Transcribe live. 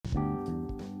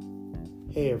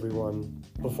Hey everyone,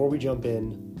 before we jump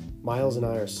in, Miles and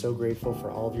I are so grateful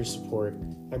for all of your support,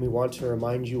 and we want to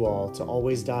remind you all to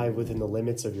always dive within the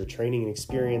limits of your training and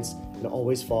experience and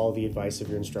always follow the advice of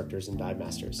your instructors and dive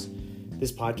masters.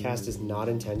 This podcast is not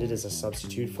intended as a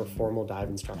substitute for formal dive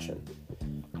instruction.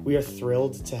 We are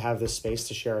thrilled to have this space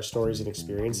to share our stories and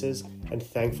experiences, and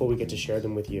thankful we get to share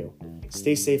them with you.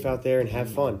 Stay safe out there and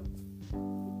have fun.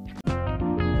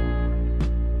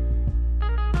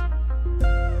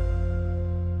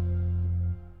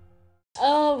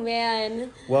 Oh,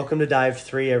 man. Welcome to Dive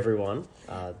 3, everyone.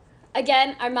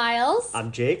 Again, I'm Miles.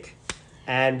 I'm Jake,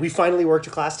 and we finally worked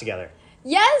a class together.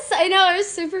 Yes, I know. It was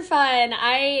super fun.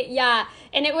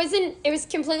 And it was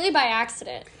completely by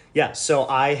accident. Yeah, so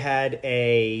I had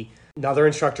another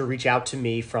instructor reach out to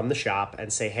me from the shop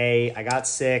and say, hey, I got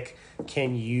sick.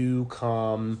 Can you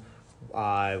come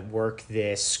work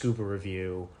this scuba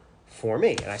review for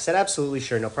me? And I said, absolutely,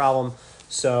 sure, no problem.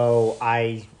 So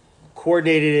I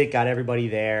coordinated it, got everybody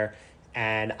there,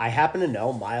 and I happened to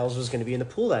know Miles was going to be in the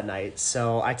pool that night.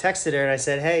 So I texted her and I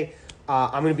said, hey,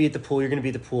 I'm going to be at the pool. You're going to be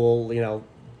at the pool. You know,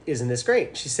 isn't this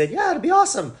great? She said, yeah, it'll be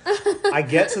awesome. I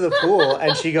get to the pool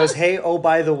and she goes, hey, oh,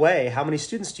 by the way, how many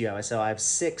students do you have? I said, I have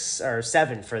 6 or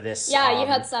 7 for this. Yeah, you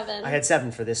had 7. I had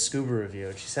 7 for this scuba review.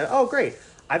 And she said, oh, great.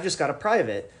 I've just got a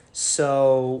private.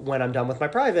 So when I'm done with my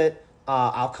private,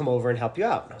 I'll come over and help you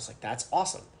out. And I was like, that's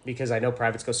awesome, because I know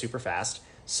privates go super fast.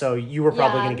 So you were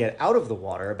probably going to get out of the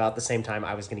water about the same time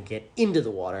I was going to get into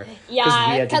the water.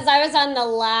 Yeah, because I was on the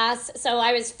last, so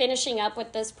I was finishing up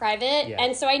with this private. Yeah.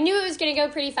 And so I knew it was going to go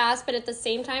pretty fast, but at the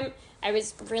same time, I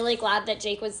was really glad that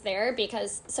Jake was there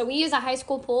because, so we use a high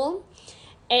school pool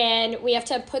and we have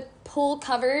to put pool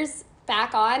covers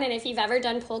back on. And if you've ever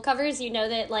done pool covers, you know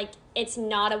that like it's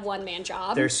not a one-man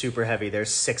job. They're super heavy.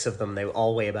 There's 6 of them. They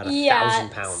all weigh about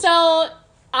 1,000 pounds. So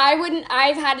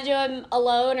I've had to do them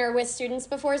alone or with students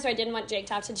before, so I didn't want Jake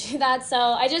to have to do that. So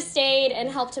I just stayed and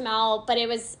helped him out, but it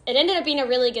ended up being a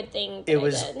really good thing. It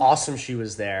was awesome she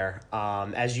was there.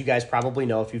 As you guys probably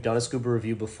know, if you've done a scuba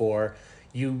review before,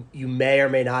 you may or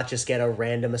may not just get a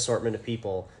random assortment of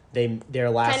people. Their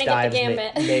last dives,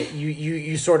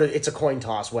 you sort of, it's a coin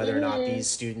toss whether or not these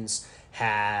students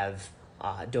have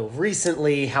dove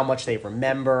recently, how much they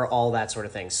remember, all that sort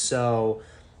of thing. So,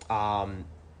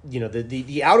 you know,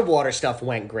 the out of water stuff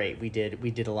went great. We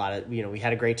did a lot of, you know, we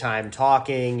had a great time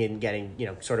talking and getting, you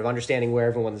know, sort of understanding where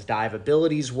everyone's dive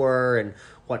abilities were and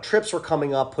what trips were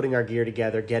coming up, putting our gear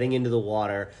together, getting into the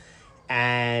water.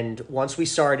 And once we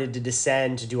started to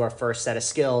descend to do our first set of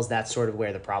skills, that's sort of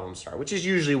where the problems start, which is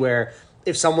usually where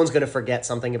if someone's going to forget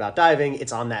something about diving,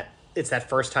 it's that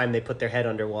first time they put their head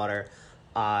underwater,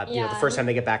 you know, the first time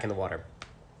they get back in the water.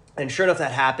 And sure enough,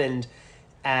 that happened.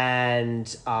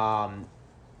 And,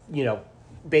 you know,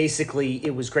 basically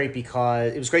it was great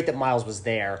that Miles was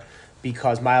there,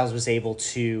 because Miles was able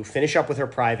to finish up with her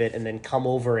private and then come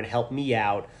over and help me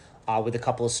out with a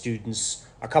couple of students,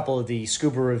 a couple of the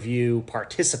scuba review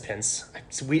participants.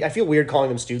 I feel weird calling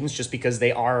them students just because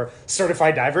they are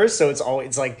certified divers. So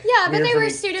it's like, yeah, but they were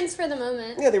students for the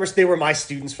moment. Yeah, they were my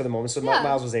students for the moment. So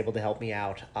Miles was able to help me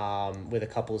out with a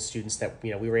couple of students that,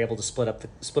 you know, we were able to split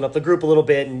up the group a little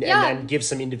bit and give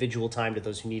some individual time to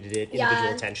those who needed it,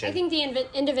 individual attention. I think the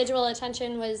individual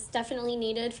attention was definitely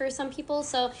needed for some people.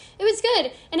 So it was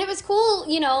good. And it was cool,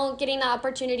 you know, getting the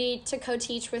opportunity to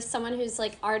co-teach with someone who's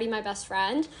like already my best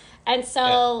friend. And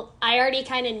so I already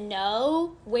kind of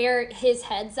know where his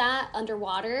head's at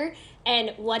underwater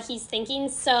and what he's thinking.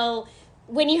 So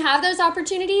when you have those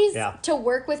opportunities to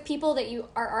work with people that you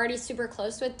are already super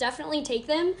close with, definitely take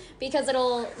them, because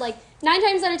it'll, like, 9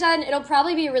 times out of 10, it'll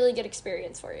probably be a really good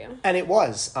experience for you. And it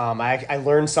was. I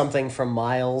learned something from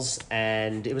Miles,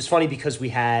 and it was funny because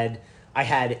I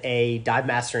had a dive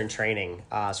master in training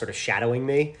sort of shadowing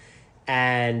me.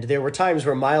 And there were times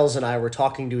where Miles and I were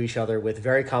talking to each other with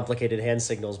very complicated hand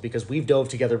signals because we've dove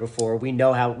together before. We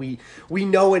know how we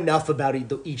know enough about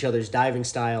each other's diving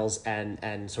styles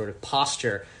and sort of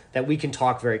posture that we can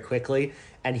talk very quickly.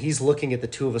 And he's looking at the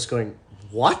two of us going,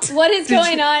 what? What is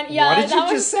going on? Yeah, what did you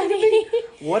just say to me?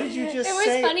 What did you just say?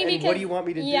 It was funny because, what do you want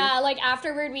me to do? Yeah, like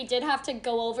afterward, we did have to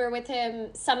go over with him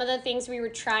some of the things we were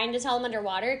trying to tell him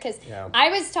underwater, because I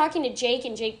was talking to Jake,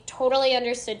 and Jake totally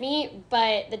understood me,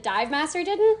 but the dive master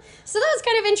didn't. So that was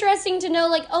kind of interesting to know,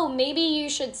 like, oh, maybe you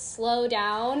should slow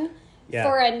down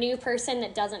for a new person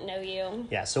that doesn't know you.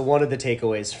 Yeah, so one of the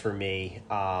takeaways for me,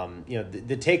 you know,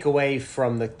 the takeaway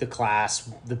from the class,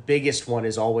 the biggest one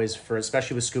is always,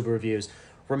 especially with scuba reviews,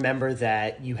 remember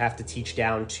that you have to teach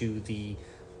down to the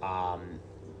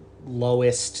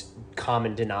lowest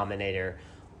common denominator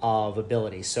of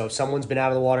ability. So if someone's been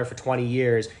out of the water for 20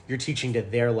 years, you're teaching to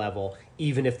their level,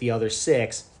 even if the other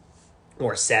 6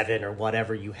 or 7 or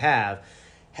whatever you have,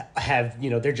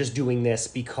 they're just doing this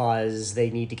because they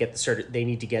need to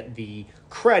get the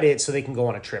credit so they can go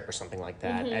on a trip or something like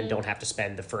that, and don't have to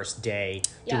spend the first day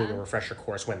doing a refresher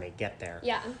course when they get there.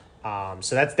 Yeah.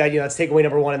 So that's takeaway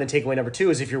number 1. And then takeaway number 2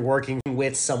 is if you're working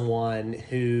with someone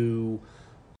who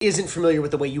isn't familiar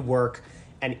with the way you work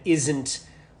and isn't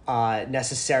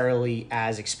necessarily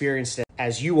as experienced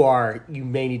as you are, you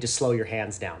may need to slow your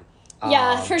hands down.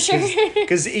 Yeah, for sure.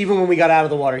 Because even when we got out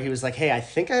of the water, he was like, "Hey, I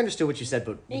think I understood what you said,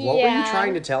 but what were you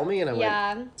trying to tell me?" And I'm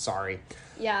like, "Sorry."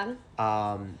 Yeah.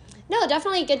 No,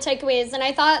 definitely good takeaways. And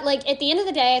I thought, like, at the end of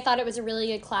the day, I thought it was a really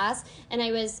good class, and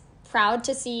I was proud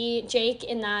to see Jake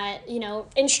in that,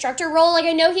 instructor role. Like,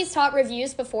 I know he's taught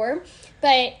reviews before,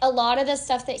 but a lot of the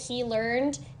stuff that he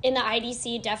learned in the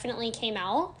IDC definitely came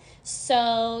out.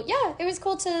 So, yeah, it was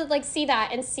cool to, like, see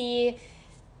that and see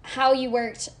how you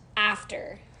worked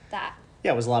after that.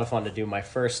 Yeah, it was a lot of fun to do my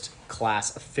first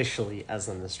class officially as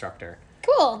an instructor.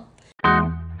 Cool.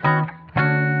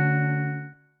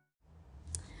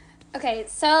 Okay,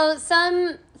 so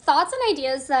some thoughts and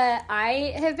ideas that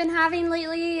I have been having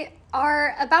lately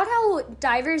are about how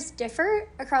divers differ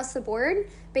across the board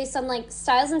based on like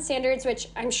styles and standards, which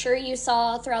I'm sure you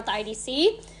saw throughout the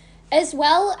IDC, as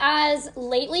well as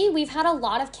lately we've had a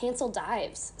lot of canceled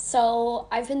dives. So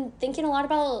I've been thinking a lot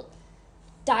about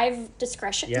diver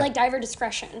discretion.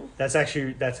 That's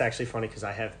actually funny because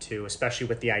I have too, especially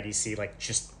with the IDC, like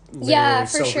just literally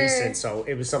so sure. recent. So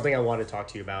it was something I wanted to talk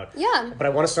to you about. Yeah. But I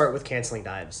want to start with canceling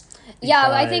dives.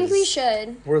 Yeah, I think we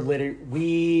should.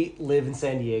 We live in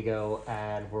San Diego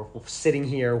and we're sitting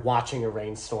here watching a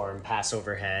rainstorm pass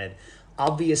overhead.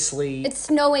 Obviously, it's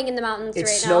snowing in the mountains right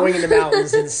now. It's snowing in the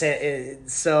mountains,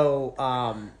 so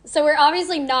we're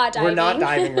obviously not diving. We're not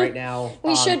diving right now.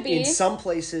 We should be. In some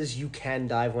places, you can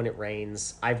dive when it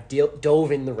rains. I've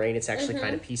dove in the rain. It's actually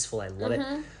kind of peaceful. I love it.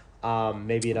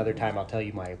 Maybe another time I'll tell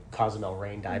you my Cozumel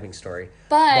rain diving story.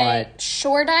 But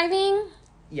shore diving?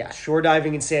 Yeah, shore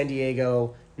diving in San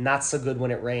Diego, not so good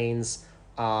when it rains.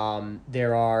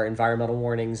 There are environmental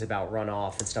warnings about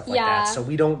runoff and stuff like that. So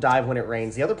we don't dive when it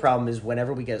rains. The other problem is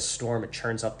whenever we get a storm, it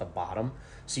churns up the bottom.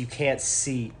 So you can't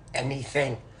see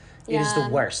anything. It is the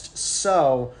worst.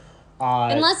 So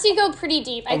unless you go pretty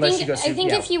deep. I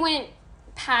think if you went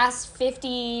past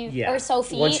 50 or so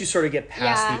feet. Once you sort of get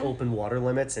past the open water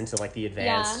limits into like the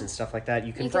advanced and stuff like that,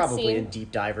 you can probably in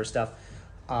deep diver stuff.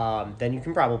 Then you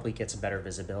can probably get some better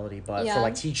visibility. But for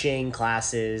like teaching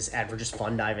classes and for just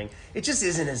fun diving, it just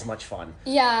isn't as much fun.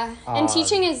 Yeah, and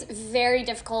teaching is very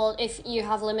difficult if you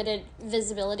have limited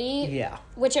visibility. Yeah.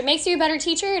 Which it makes you a better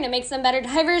teacher and it makes them better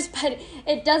divers, but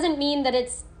it doesn't mean that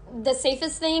it's the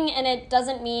safest thing, and it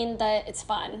doesn't mean that it's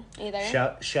fun either.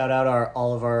 Shout out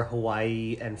all of our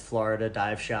Hawaii and Florida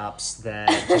dive shops that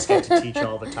just get to teach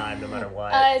all the time, no matter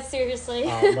what. Seriously,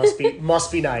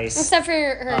 must be nice. Except for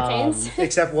hurricanes.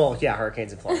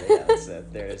 Hurricanes in Florida. Yeah, that's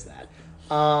it. There is that.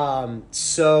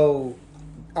 So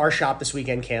our shop this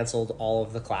weekend canceled all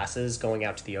of the classes going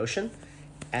out to the ocean.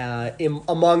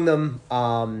 Among them,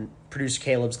 producer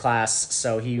Caleb's class,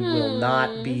 so he will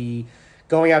not be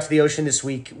going out to the ocean this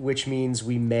week, which means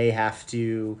we may have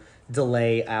to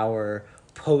delay our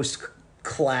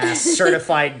post-class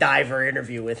certified diver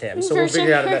interview with him. So we'll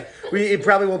figure out that. It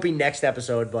probably won't be next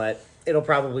episode, but it'll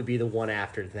probably be the one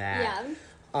after that.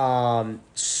 Yeah.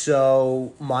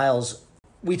 So, Miles,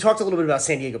 we talked a little bit about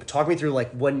San Diego, but talk me through,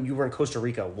 like, when you were in Costa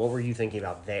Rica, what were you thinking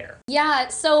about there? Yeah,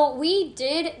 so we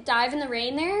did dive in the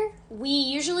rain there. We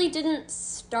usually didn't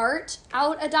start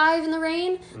out a dive in the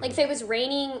rain. Like, if it was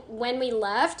raining when we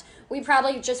left, we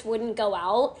probably just wouldn't go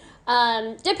out.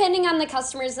 Depending on the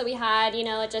customers that we had,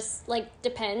 it just, like,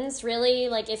 depends, really.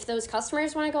 Like, if those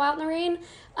customers want to go out in the rain.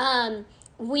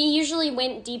 We usually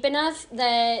went deep enough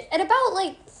that at about,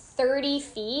 like, 30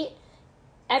 feet,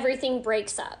 everything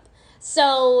breaks up.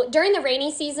 So during the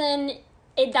rainy season,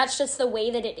 that's just the way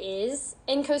that it is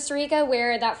in Costa Rica,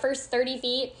 where that first 30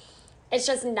 feet, it's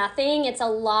just nothing. It's a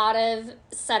lot of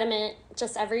sediment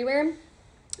just everywhere.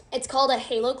 It's called a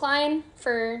halocline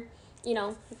for,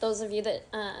 those of you that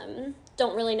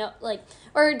don't really know,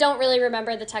 or don't really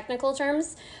remember the technical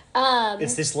terms.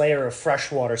 It's this layer of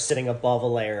fresh water sitting above a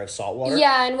layer of salt water.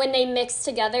 Yeah, and when they mix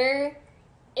together,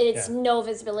 it's no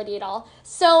visibility at all.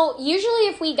 So usually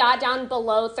if we got down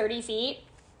below 30 feet,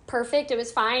 perfect, it was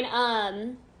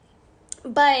fine.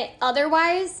 But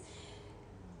otherwise,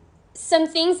 some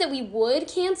things that we would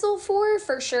cancel for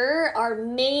sure, are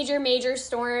major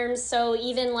storms. So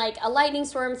even like a lightning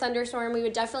storm, thunderstorm, we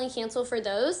would definitely cancel for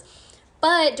those.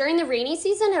 But during the rainy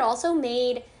season, it also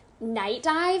made night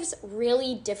dives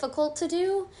really difficult to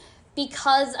do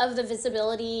because of the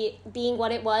visibility being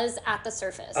what it was at the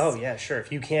surface. Oh yeah, sure.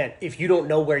 If you don't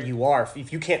know where you are,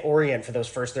 if you can't orient for those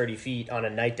first 30 feet on a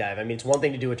night dive, I mean, it's one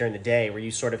thing to do it during the day where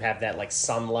you sort of have that like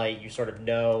sunlight, you sort of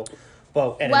know,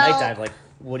 but at a night dive, like,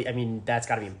 that's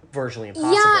got to be virtually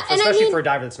impossible, especially for a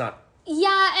diver that's not.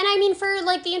 Yeah, and I mean, for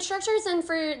like the instructors and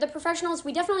for the professionals,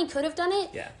 we definitely could have done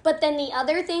it. Yeah. But then the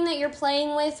other thing that you're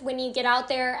playing with when you get out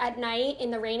there at night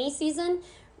in the rainy season,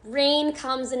 rain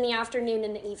comes in the afternoon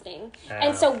and the evening.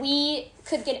 And so we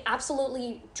could get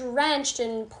absolutely drenched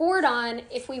and poured on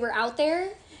if we were out there.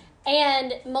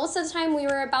 And most of the time we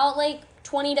were about like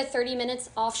 20 to 30 minutes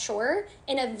offshore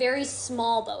in a very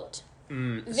small boat.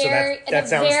 That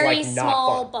sounds very like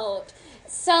small not fun. boat.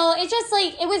 So it just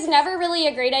it was never really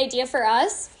a great idea for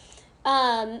us. So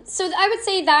I would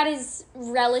say that is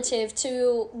relative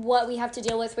to what we have to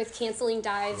deal with canceling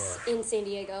dives in San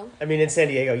Diego. I mean, in San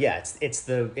Diego, yeah,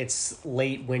 it's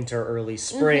late winter, early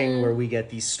spring where we get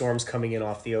these storms coming in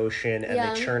off the ocean and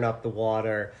they churn up the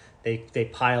water. They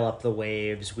pile up the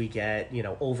waves. We get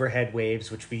overhead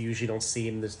waves, which we usually don't see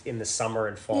in the summer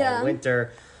and fall and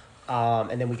winter.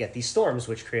 And then we get these storms,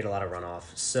 which create a lot of runoff.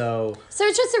 So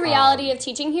it's just a reality of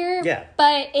teaching here. Yeah.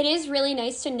 But it is really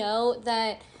nice to know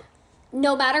that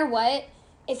no matter what,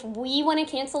 if we want to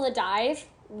cancel a dive,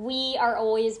 we are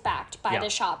always backed by the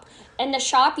shop. And the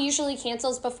shop usually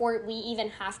cancels before we even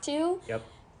have to. Yep.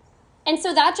 And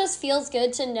so that just feels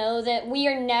good to know that we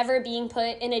are never being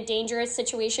put in a dangerous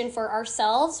situation for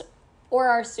ourselves or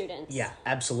our students. Yeah,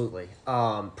 absolutely.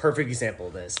 Perfect example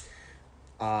of this.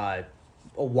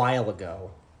 A while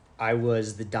ago, I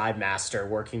was the dive master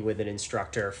working with an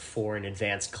instructor for an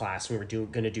advanced class. We were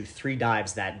going to do 3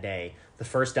 dives that day. The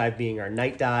first dive being our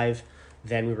night dive.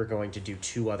 Then we were going to do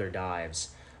 2 other dives.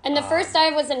 And the first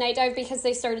dive was a night dive because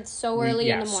they started so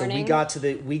early in the morning. So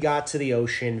we got to the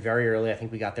ocean very early. I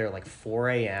think we got there at like 4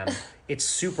 a.m. It's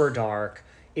super dark.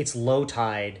 It's low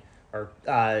tide.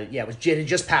 It had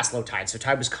just passed low tide, so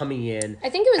tide was coming in. I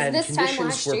think it was this time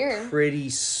last year.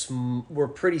 Were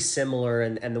pretty similar,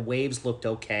 and the waves looked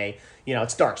okay.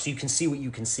 It's dark, so you can see what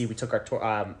you can see. We took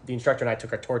our the instructor and I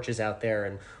took our torches out there,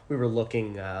 and we were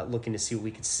looking to see what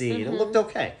we could see, and it looked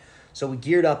okay. So we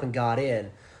geared up and got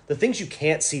in. The things you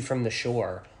can't see from the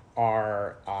shore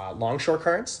are longshore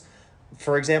currents,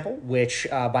 for example, which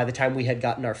by the time we had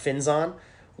gotten our fins on,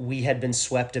 we had been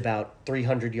swept about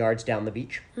 300 yards down the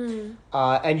beach.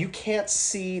 And you can't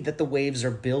see that the waves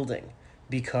are building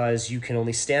because you can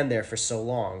only stand there for so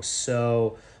long.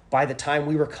 So by the time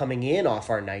we were coming in off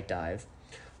our night dive,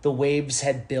 the waves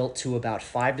had built to about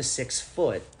 5 to 6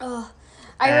 foot. Oh,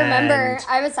 I remember.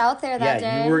 I was out there that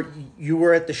day. You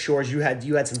were at the shores. You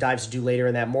had some dives to do later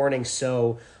in that morning.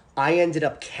 So I ended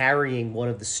up carrying one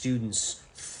of the students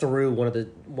through one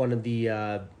of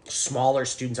the smaller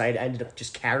students. I had ended up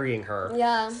just carrying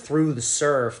her through the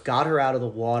surf, got her out of the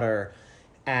water,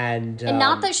 and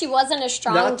not that she wasn't a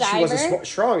strong diver. She wasn't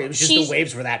strong. It was just the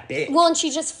waves were that big. Well, and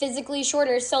she's just physically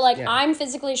shorter. So I'm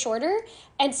physically shorter,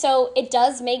 and so it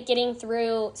does make getting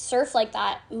through surf like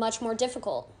that much more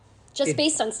difficult.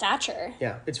 Based on stature.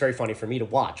 Yeah, it's very funny for me to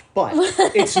watch, but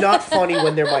it's not funny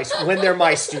when they're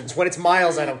my students. When it's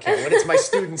Miles, I don't care. When it's my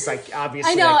students,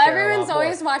 obviously I know everyone's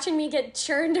always watching me get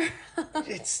churned around.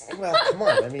 Come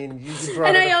on. I mean, you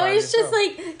brought and it I always just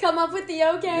come up with the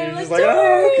okay. You're just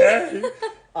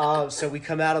okay. So we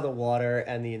come out of the water,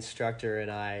 and the instructor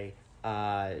and I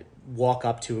walk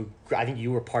up to, I think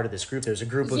you were part of this group. There was a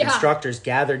group of instructors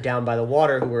gathered down by the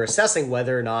water who were assessing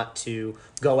whether or not to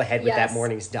go ahead with that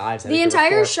morning's dives. The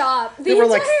entire shop. There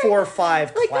were 4 or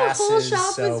 5 classes. The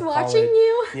whole shop was watching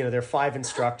you. There are 5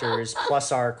 instructors,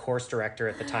 plus our course director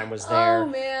at the time was there. Oh,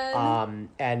 man.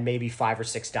 And maybe 5 or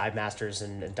 6 dive masters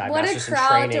and dive what masters in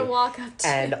training. training. What a crowd to walk up to.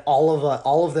 And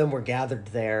all of them were gathered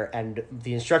there, and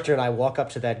the instructor and I walk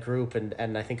up to that group,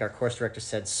 and I think our course director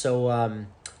said, "So,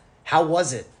 how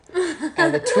was it?"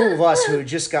 And the 2 of us who had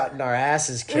just gotten our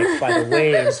asses kicked by the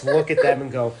waves look at them and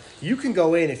go, "You can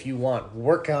go in if you want.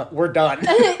 We're done."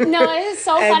 No, it is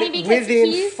so funny because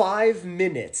within 5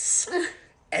 minutes,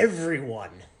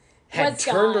 everyone had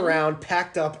turned around,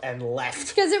 packed up, and left.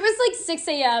 Because it was 6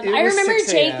 a.m. I remember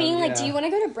Jake being "Do you want to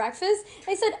go to breakfast?"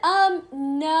 I said,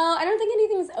 no, I don't think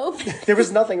anything's open. There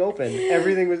was nothing open.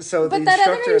 Everything was so. But that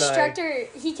other instructor,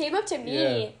 he came up to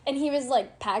me and he was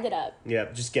like, "Pack it up. Yeah,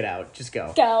 just get out. Just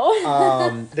go.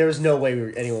 Go." There was no way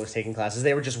anyone was taking classes.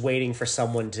 They were just waiting for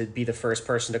someone to be the first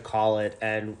person to call it.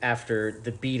 And after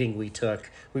the beating we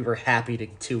took, we were happy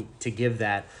to give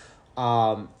that.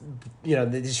 The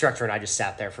instructor and I just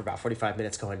sat there for about 45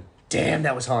 minutes going, "Damn,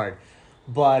 that was hard."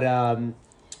 But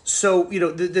So,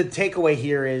 the takeaway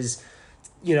here is,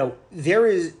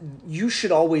 you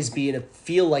should always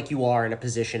feel like you are in a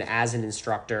position as an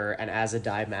instructor and as a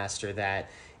dive master that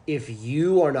if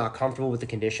you are not comfortable with the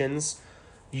conditions,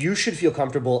 you should feel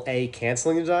comfortable, A,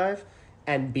 canceling the dive,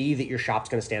 and B, that your shop's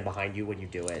going to stand behind you when you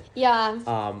do it.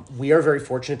 Yeah. We are very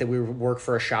fortunate that we work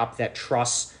for a shop that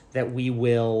trusts that we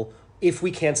will, if we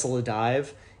cancel a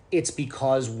dive, it's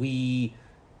because we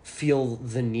feel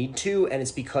the need to, and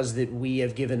it's because that we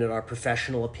have given it our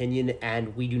professional opinion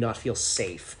and we do not feel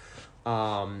safe.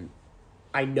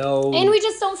 I know, and we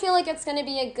just don't feel like it's going to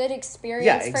be a good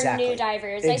experience for new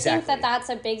divers. I think that that's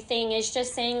a big thing, is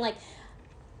just saying, like,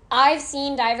 I've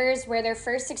seen divers where their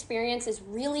first experience is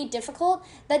really difficult.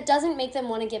 That doesn't make them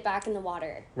want to get back in the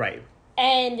water. Right.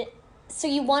 And so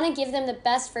you want to give them the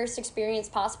best first experience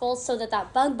possible so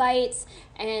that bug bites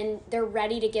and they're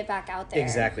ready to get back out there.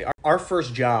 Exactly. Our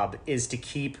first job is to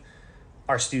keep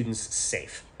our students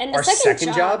safe. And our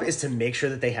second job is to make sure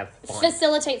that they have fun.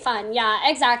 Facilitate fun. Yeah,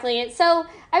 exactly. So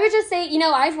I would just say,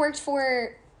 I've worked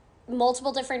for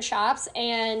multiple different shops,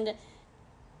 and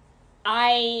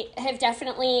I have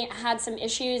definitely had some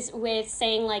issues with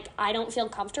saying, like, I don't feel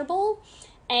comfortable,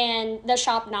 and the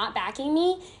shop not backing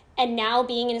me. And now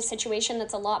being in a situation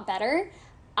that's a lot better,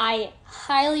 I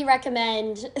highly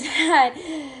recommend that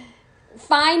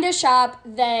find a shop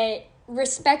that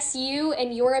respects you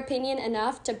and your opinion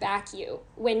enough to back you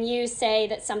when you say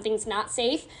that something's not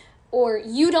safe, or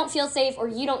you don't feel safe, or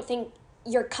you don't think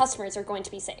your customers are going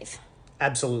to be safe.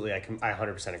 Absolutely. I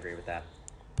 100% agree with that.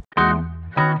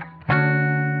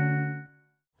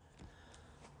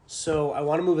 So I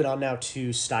want to move it on now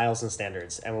to styles and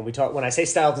standards. And when I say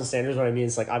styles and standards, what I mean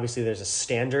is, like, obviously there's a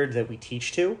standard that we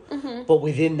teach to, but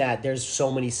within that there's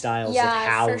so many styles of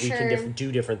how we can do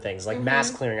different things. Like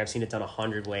mask clearing, I've seen it done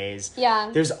 100 ways. Yeah.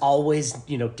 There's always,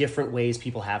 different ways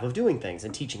people have of doing things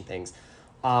and teaching things.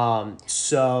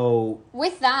 So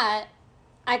with that,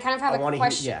 I kind of have a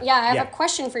question. I have a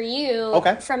question for you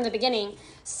from the beginning.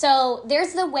 So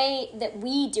there's the way that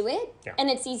we do it, and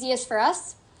it's easiest for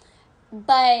us.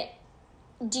 But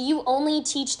do you only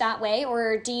teach that way,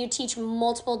 or do you teach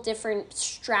multiple different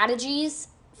strategies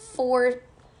for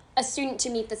a student to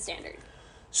meet the standard?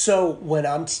 So when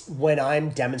I'm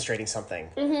demonstrating something,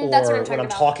 or that's what I'm when I'm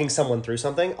talking someone through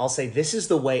something, I'll say, this is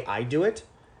the way I do it,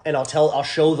 and I'll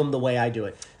show them the way I do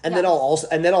it. And then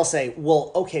I'll say,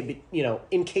 well, okay, but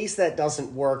in case that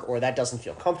doesn't work, or that doesn't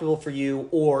feel comfortable for you,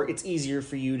 or it's easier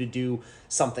for you to do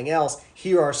something else,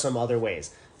 here are some other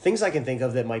ways. Things I can think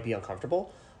of that might be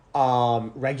uncomfortable.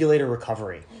 Regulator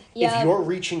recovery. If you're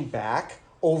reaching back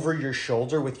over your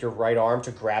shoulder with your right arm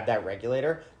to grab that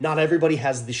regulator, not everybody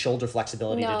has the shoulder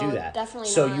flexibility to do that. Definitely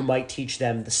so not. You might teach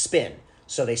them the spin.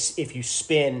 So if you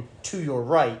spin to your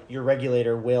right, your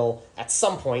regulator will, at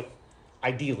some point,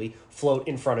 ideally, float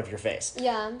in front of your face.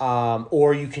 Yeah.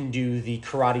 Or you can do the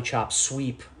karate chop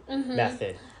sweep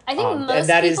method. I think most and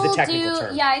that people is the technical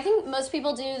term. Yeah, I think most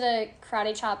people do the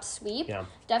karate chop sweep. Yeah.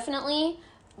 Definitely.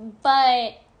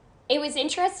 But it was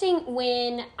interesting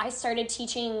when I started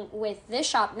teaching with this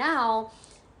shop now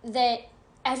that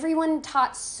everyone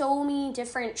taught so many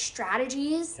different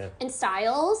strategies and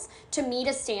styles to meet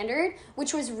a standard,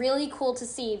 which was really cool to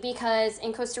see, because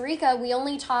in Costa Rica, we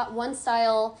only taught one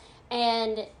style,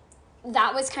 and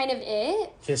that was kind of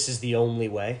it. This is the only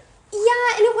way.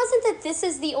 Yeah, and it wasn't that this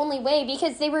is the only way,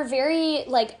 because they were very,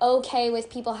 okay with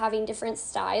people having different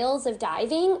styles of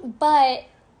diving, but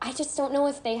I just don't know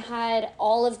if they had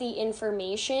all of the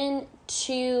information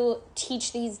to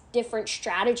teach these different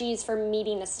strategies for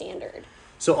meeting a standard.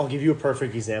 So I'll give you a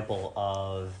perfect example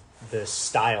of the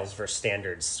styles versus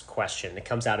standards question that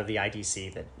comes out of the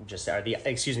IDC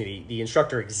the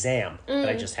instructor exam that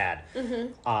I just had.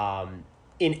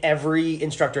 In every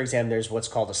instructor exam, there's what's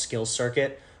called a skills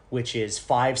circuit, which is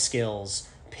 5 skills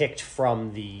picked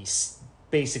from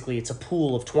basically it's a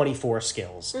pool of 24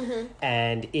 skills.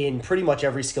 And in pretty much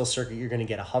every skill circuit, you're going to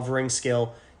get a hovering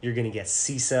skill. You're going to get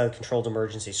CISA, controlled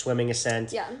emergency swimming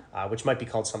ascent, which might be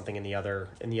called something in the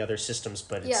other systems,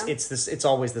 but it's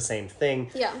always the same thing.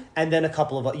 Yeah. And then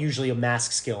usually a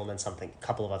mask skill, and then a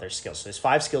couple of other skills. So there's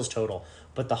 5 skills total.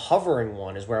 But the hovering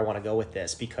one is where I want to go with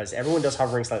this, because everyone does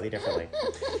hovering slightly differently.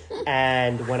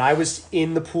 And when I was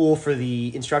in the pool for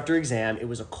the instructor exam, it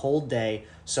was a cold day.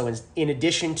 So in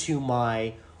addition to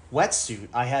my wetsuit,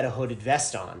 I had a hooded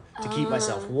vest on to keep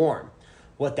myself warm.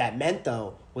 What that meant,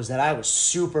 though, was that I was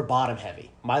super bottom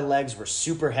heavy. My legs were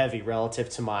super heavy relative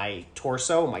to my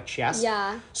torso, my chest.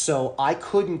 Yeah. So I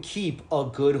couldn't keep a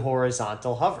good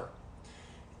horizontal hover.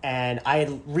 And I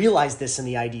had realized this in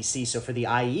the IDC. So for the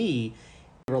IE,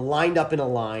 We were lined up in a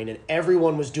line, and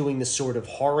everyone was doing this sort of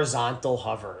horizontal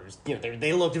hovers. You know,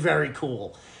 they looked very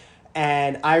cool.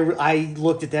 And I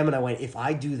looked at them and I went, if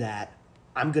I do that,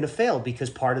 I'm going to fail, because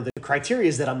part of the criteria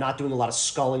is that I'm not doing a lot of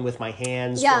sculling with my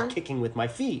hands or kicking with my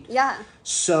feet. Yeah.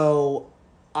 So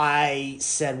I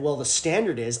said, well, the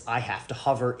standard is I have to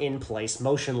hover in place,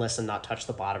 motionless, and not touch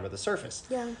the bottom of the surface.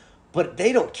 Yeah. But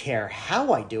they don't care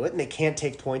how I do it, and they can't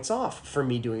take points off for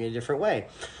me doing it a different way.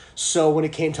 So when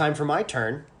it came time for my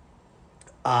turn,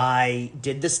 I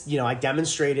did this, I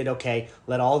demonstrated, okay,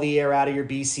 let all the air out of your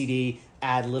BCD,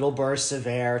 add little bursts of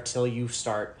air till you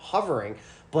start hovering.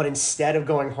 But instead of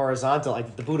going horizontal, I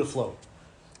did the Buddha float.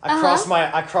 I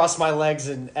crossed my legs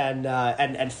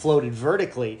and floated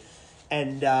vertically.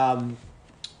 And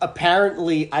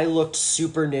apparently I looked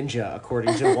super ninja,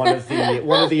 according to one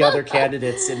of the other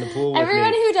candidates in the pool with me.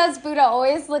 Everyone who does Buddha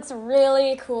always looks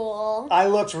really cool.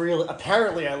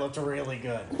 Apparently I looked really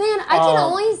good. Man,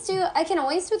 I can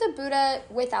always do the Buddha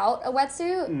without a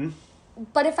wetsuit. Mm-hmm.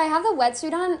 But if I have the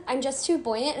wetsuit on, I'm just too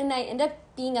buoyant and I end up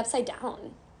being upside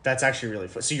down. That's actually really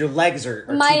fun. So your legs are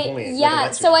too buoyant.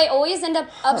 Yeah, so I always end up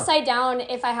upside down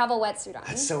if I have a wetsuit on.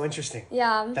 That's so interesting.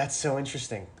 Yeah. That's so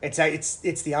interesting. It's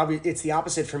the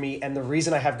opposite for me, and the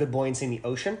reason I have good buoyancy in the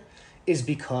ocean is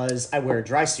because I wear a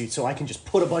dry suit, so I can just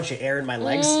put a bunch of air in my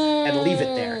legs and leave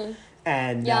it there.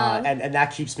 And and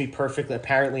that keeps me perfectly.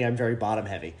 Apparently I'm very bottom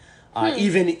heavy.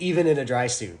 Even in a dry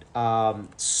suit.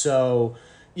 So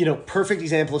perfect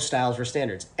example of styles versus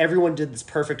standards. Everyone did this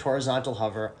perfect horizontal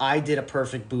hover. I did a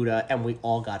perfect Buddha, and we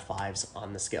all got 5s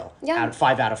on the skill. Yeah.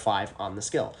 5 out of 5 on the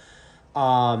skill.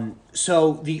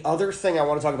 So the other thing I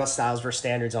want to talk about styles versus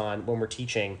standards on when we're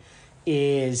teaching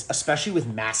is, especially with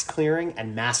mask clearing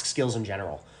and mask skills in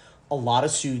general, a lot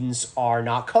of students are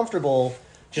not comfortable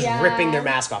just ripping their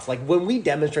mask off. Like when we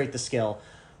demonstrate the skill,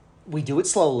 we do it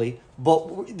slowly,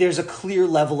 but there's a clear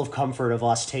level of comfort of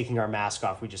us taking our mask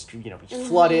off. We just, we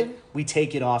flood it, we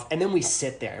take it off, and then we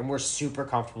sit there, and we're super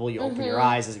comfortable. You open your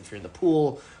eyes as if you're in the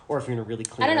pool, or if you're in a really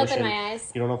clean ocean. I don't open my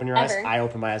eyes. You don't open your eyes? I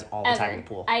open my eyes all the time in the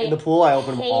pool. In the pool, I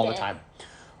open them all the time.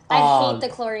 I hate the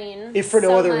chlorine. If for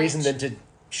no other reason than to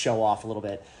show off a little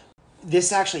bit.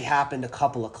 This actually happened a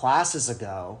couple of classes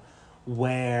ago,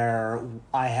 where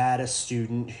I had a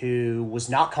student who was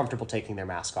not comfortable taking their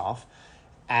mask off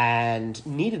and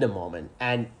needed a moment.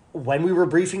 And when we were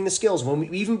briefing the skills,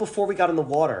 even before we got in the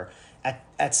water,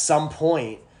 at some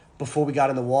point before we got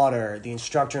in the water, the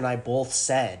instructor and I both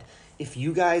said, if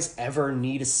you guys ever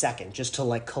need a second just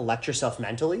to collect yourself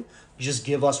mentally, just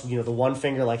give us, the one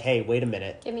finger, hey, wait a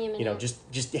minute. Give me a minute.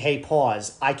 Just hey,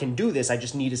 pause. I can do this. I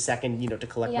just need a second, to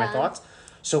collect my thoughts.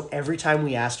 So every time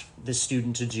we asked the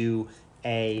student to do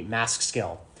a mask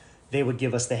skill, they would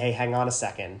give us the, hey, hang on a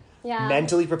second,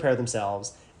 mentally prepare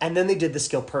themselves, and then they did the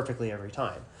skill perfectly every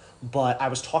time. But I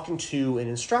was talking to an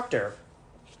instructor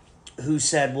who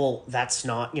said, well, that's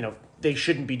not, they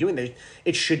shouldn't be doing that.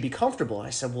 It should be comfortable. And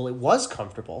I said, well, it was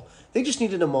comfortable. They just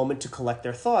needed a moment to collect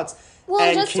their thoughts. Well,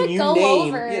 and just to go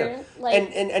over,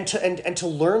 and to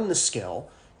learn the skill,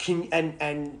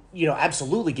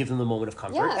 absolutely give them the moment of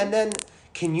comfort. Yeah. And then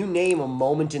can you name a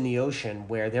moment in the ocean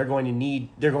where they're going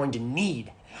to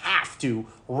have to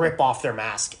rip off their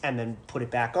mask and then put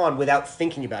it back on without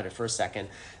thinking about it for a second?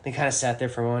 They kind of sat there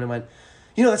for a moment and went,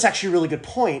 that's actually a really good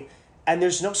point. And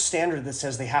there's no standard that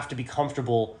says they have to be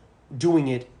comfortable doing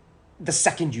it the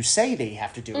second you say they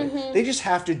have to do it. Mm-hmm. They just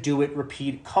have to do it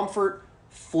comfort,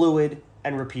 fluid,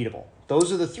 and repeatable.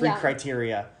 Those are the 3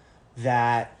 criteria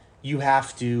that you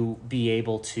have to be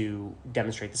able to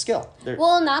demonstrate the skill.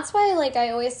 Well, and that's why, I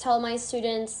always tell my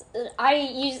students,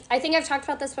 I think I've talked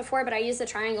about this before, but I use the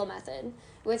triangle method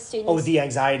with students. Oh, the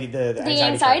anxiety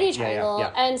triangle.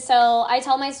 Yeah. And so I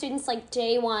tell my students,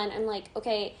 day 1, I'm like,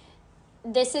 okay,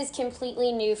 this is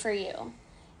completely new for you.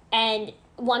 And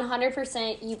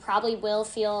 100% you probably will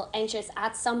feel anxious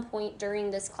at some point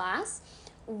during this class.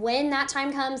 When that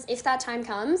time comes, if that time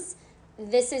comes,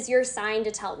 this is your sign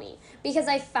to tell me. Because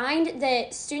I find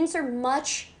that students are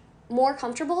much more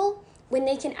comfortable when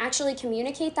they can actually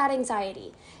communicate that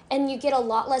anxiety. And you get a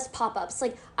lot less pop-ups.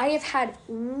 I have had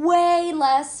way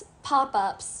less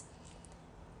pop-ups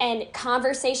and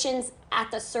conversations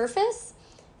at the surface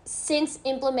since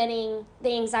implementing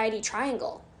the anxiety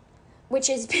triangle, which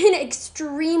has been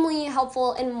extremely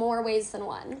helpful in more ways than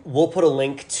one. We'll put a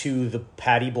link to the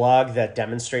Patty blog that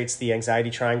demonstrates the anxiety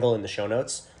triangle in the show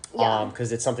notes.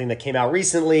 Because it's something that came out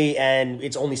recently and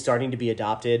it's only starting to be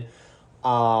adopted.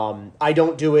 I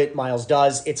don't do it. Miles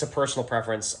does. It's a personal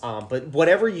preference. But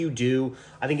whatever you do,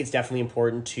 I think it's definitely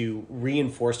important to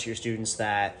reinforce to your students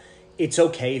that it's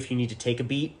okay if you need to take a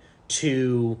beat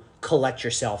to collect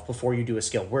yourself before you do a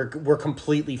skill. We're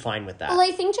completely fine with that. Well,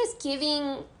 I think just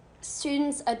giving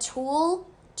students a tool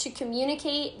to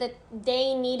communicate that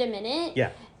they need a minute.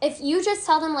 Yeah. If you just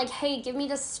tell them, like, hey, give me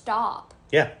the stop.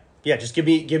 Yeah. Yeah, just give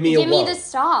me a Give me the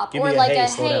stop. Give or me like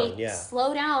hey,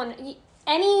 slow down.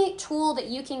 Any tool that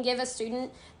you can give a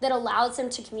student that allows them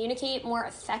to communicate more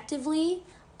effectively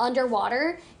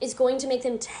underwater is going to make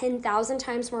them 10,000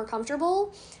 times more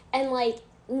comfortable. And, like,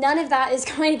 none of that is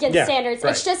going against standards. Right.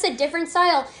 It's just a different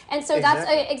style. And so that's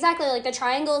exactly, like, the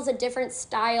triangle is a different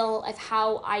style of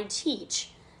how I teach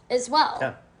as well.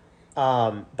 Yeah.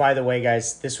 By the way,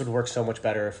 guys, this would work so much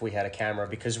better if we had a camera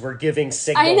because we're giving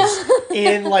signals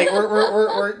in like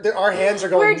we're our hands are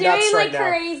going nuts right now.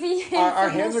 Crazy. Our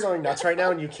hands are going nuts right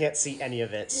now, and you can't see any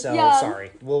of it. So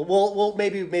sorry. We'll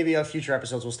maybe a future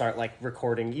episodes we'll start like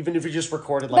recording, even if we just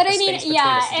recorded like. But I mean,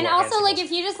 and also like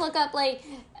if you just look up like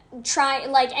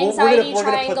anxiety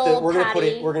triangle. We're gonna put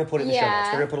it in the show notes.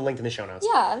 We're gonna put a link in the show notes.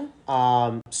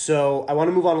 Yeah. So I want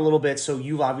to move on a little bit. So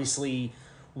you've obviously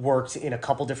worked in a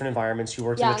couple different environments. You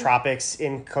worked in the tropics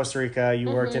in Costa Rica. You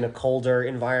worked in a colder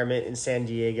environment in San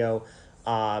Diego.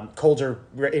 Colder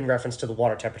in reference to the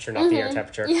water temperature, not the air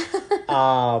temperature. Yeah.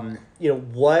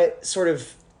 What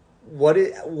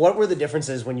were the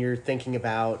differences when you're thinking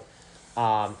about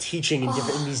teaching in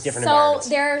these different environments? So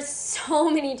there's so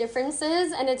many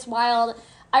differences, and it's wild.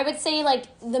 I would say like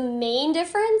the main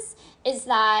difference is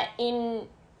that in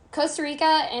Costa Rica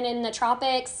and in the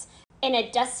tropics, in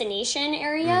a destination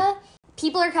area,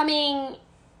 people are coming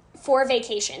for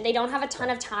vacation. They don't have a ton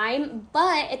of time,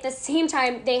 but at the same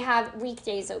time, they have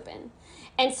weekdays open.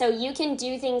 And so you can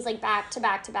do things like back to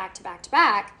back to back to back to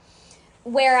back.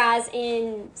 Whereas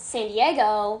in San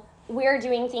Diego, we're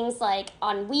doing things like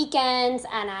on weekends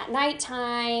and at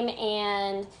nighttime.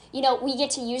 And, we get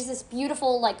to use this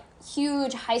beautiful, like,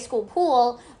 huge high school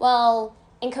pool. Well,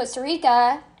 in Costa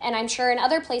Rica, and I'm sure in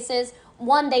other places,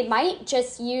 they might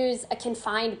just use a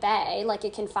confined bay, like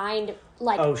a confined,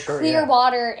 clear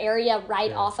water area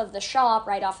off of the shop,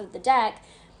 right off of the deck.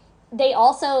 They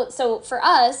also, so for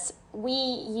us, we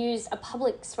use a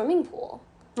public swimming pool.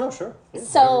 Oh, sure. Yeah.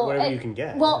 So whatever you can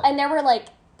get. Well, and there were like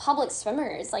public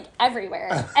swimmers like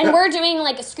everywhere, and we're doing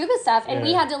like scuba stuff, and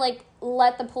we had to like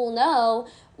let the pool know.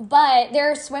 But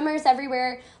there are swimmers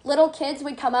everywhere. Little kids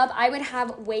would come up. I would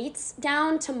have weights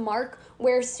down to mark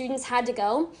where students had to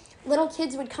go. Little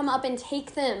kids would come up and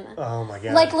take them. Oh my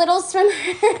God. Like little swimmers.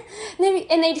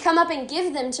 And they'd come up and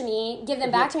give them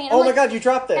back to me. And my God, you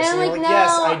dropped this. And I'm like, no, yes,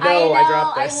 I know, I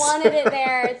dropped this. I wanted it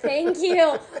there. Thank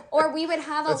you. Or we would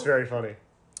have That's very funny.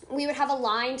 We would have a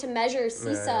line to measure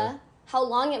CISA, how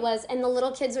long it was, and the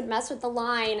little kids would mess with the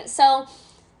line. So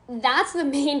that's the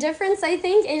main difference, I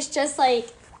think, is just like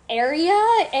area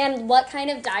and what kind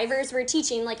of divers we're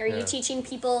teaching. Like, are you teaching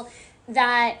people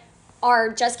that are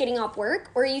just getting off work,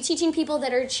 or are you teaching people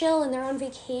that are chill and they're on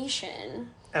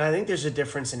vacation? And I think there's a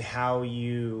difference in how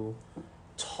you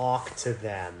talk to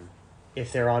them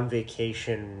if they're on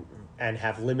vacation and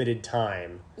have limited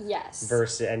time. Yes.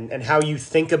 Versus and how you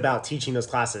think about teaching those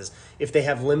classes. If they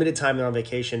have limited time and they're on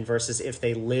vacation versus if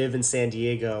they live in San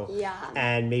Diego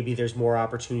and maybe there's more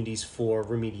opportunities for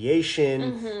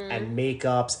remediation and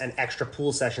makeups and extra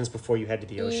pool sessions before you head to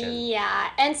the ocean. Yeah.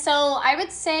 And so I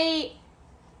would say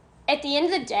at the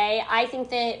end of the day, I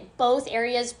think that both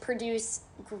areas produce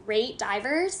great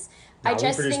divers. No,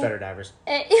 we produce better divers.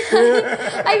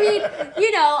 I mean,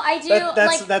 I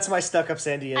do. That's my stuck-up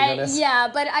San Diego-ness.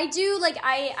 But I do,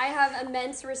 I have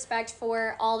immense respect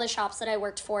for all the shops that I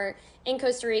worked for in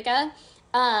Costa Rica.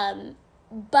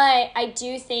 But I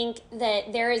do think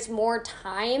that there is more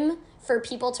time for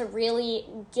people to really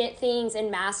get things and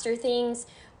master things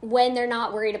when they're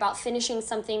not worried about finishing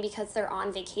something because they're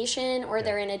on vacation or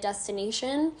they're in a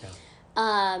destination.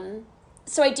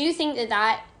 So I do think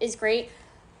that is great.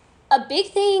 A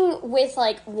big thing with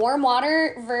warm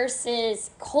water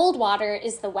versus cold water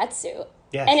is the wetsuit.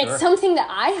 Yeah, and it's something that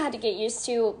I had to get used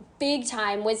to big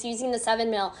time was using the 7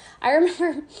 mil. I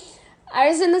remember I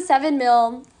was in the 7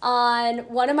 mil on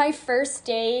one of my first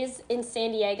days in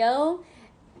San Diego,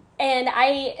 and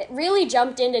I really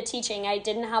jumped into teaching. I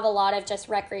didn't have a lot of just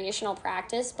recreational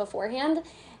practice beforehand,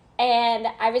 and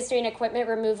I was doing equipment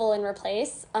removal and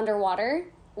replace underwater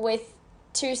with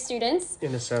 2 students.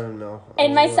 In the 7 mil.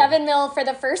 In my 7 mil for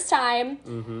the first time.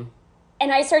 Mm-hmm.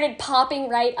 And I started popping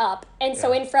right up. And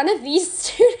so in front of these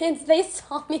students, they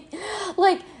saw me,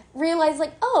 realized,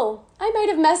 oh, I might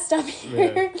have messed up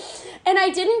here. Yeah. And I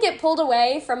didn't get pulled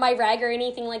away from my rag or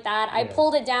anything like that. I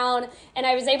pulled it down, and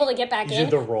I was able to get back in.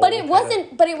 Did the roll, but it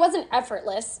wasn't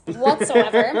effortless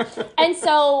whatsoever. And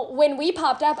so when we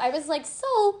popped up, I was like,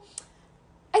 so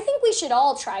I think we should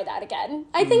all try that again.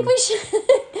 I think we should.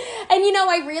 And, you know,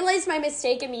 I realized my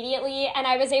mistake immediately, and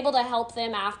I was able to help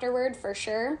them afterward for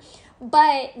sure.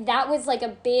 But that was like a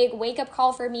big wake-up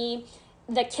call for me.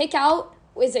 The kick out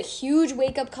was a huge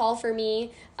wake-up call for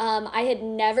me. I had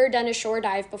never done a shore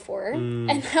dive before.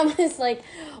 And that was like,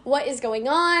 what is going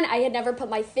on? I had never put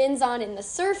my fins on in the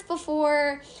surf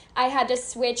before. I had to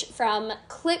switch from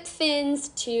clip fins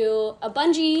to a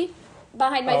bungee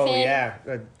behind my fin. Oh,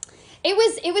 yeah.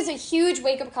 It was a huge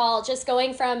wake-up call, just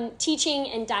going from teaching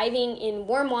and diving in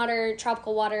warm water,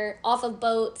 tropical water, off of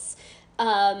boats,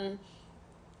 no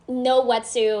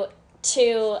wetsuit,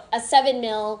 to a 7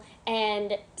 mil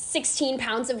and 16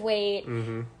 pounds of weight,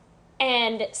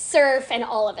 and surf and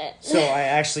all of it.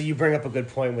 So you bring up a good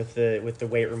point with the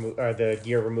weight or the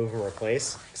gear remove and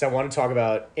replace, because I want to talk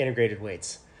about integrated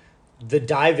weights. The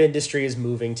dive industry is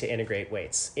moving to integrate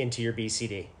weights into your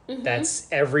BCD. That's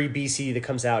every BCD that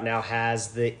comes out now has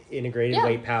the integrated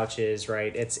weight pouches,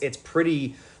 right? It's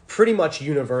pretty much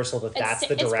universal that's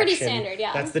the direction. It's pretty standard,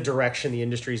 yeah. That's the direction the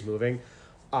industry is moving.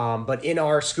 But in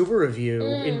our scuba review,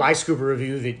 in my scuba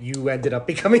review that you ended up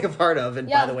becoming a part of, and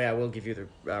by the way, I will give you the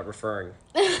referring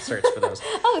certs for those.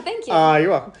 Oh, thank you. You're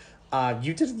welcome.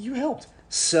 You helped.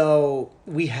 So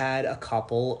we had a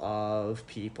couple of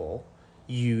people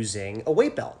using a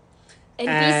weight belt. And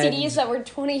BCDs that were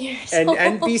 20 years old.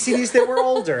 And BCDs that were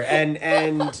older.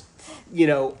 And you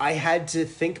know, I had to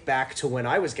think back to when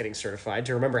I was getting certified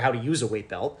to remember how to use a weight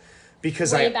belt.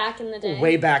 Because way back in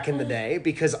the day,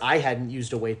 because I hadn't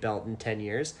used a weight belt in 10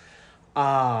 years.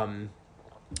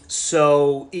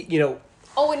 So, you know...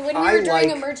 Oh, and when we were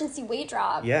doing emergency weight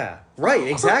drop. Yeah, right,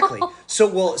 exactly. So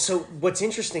what's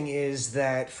interesting is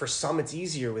that for some it's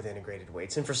easier with integrated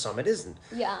weights, and for some it isn't.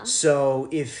 Yeah. So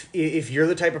if you're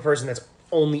the type of person that's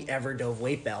only ever dove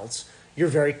weight belts, you're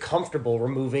very comfortable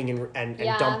removing and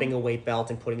dumping a weight belt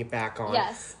and putting it back on.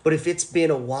 Yes. But if it's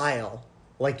been a while,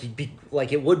 like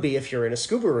it would be if you're in a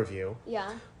scuba review,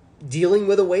 dealing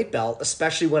with a weight belt,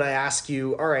 especially when I ask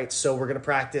you, all right, so we're going to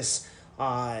practice...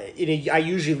 I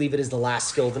usually leave it as the last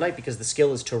skill of the night because the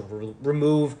skill is to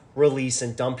remove, release,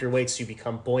 and dump your weight so you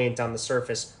become buoyant on the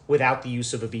surface without the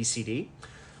use of a BCD.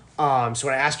 So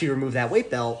when I ask you to remove that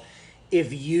weight belt,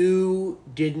 if you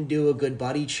didn't do a good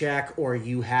buddy check or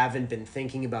you haven't been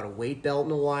thinking about a weight belt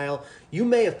in a while, you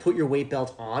may have put your weight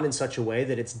belt on in such a way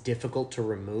that it's difficult to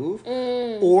remove.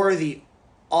 Or the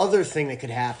other thing that could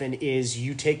happen is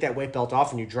you take that weight belt off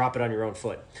and you drop it on your own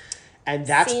foot. And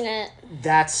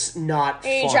that's not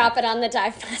fun. You drop it on the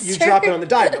Divemasters. You drop it on the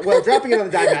dive. Well, dropping it on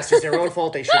the Divemasters is their own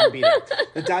fault. They shouldn't be there.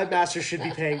 The Divemasters should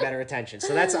be paying better attention.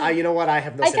 So that's, you know what, I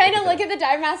have no sympathy. I kind of look at the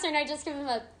Divemaster and I just give him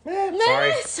a,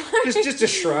 sorry. Just a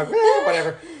shrug.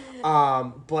 Whatever.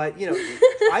 But, you know,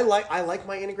 I like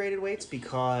my integrated weights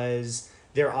because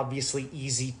they're obviously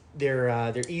easy.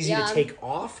 They're easy to take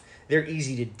off. They're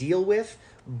easy to deal with.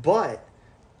 But...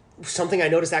 something I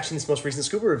noticed actually in this most recent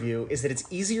scuba review is that it's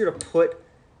easier to put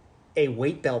a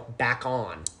weight belt back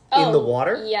on in the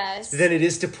water than it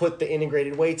is to put the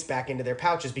integrated weights back into their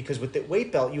pouches, because with the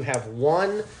weight belt you have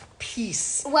one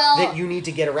piece that you need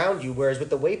to get around you, whereas with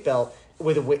the weight belt,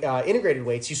 with the integrated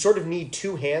weights, you sort of need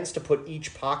two hands to put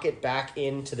each pocket back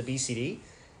into the BCD,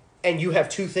 and you have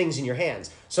two things in your hands.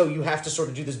 So you have to sort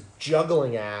of do this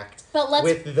juggling act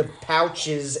with the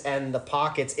pouches and the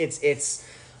pockets.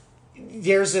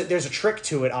 There's a trick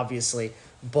to it, obviously,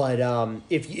 but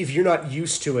if you're not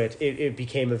used to it, it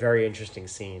became a very interesting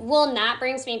scene. Well, and that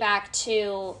brings me back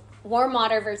to warm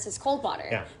water versus cold water.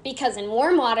 Yeah. Because in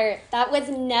warm water, that was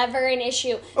never an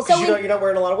issue. Oh, because you're not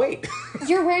wearing a lot of weight.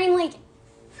 You're wearing like,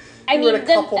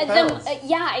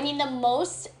 the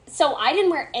most. So I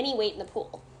didn't wear any weight in the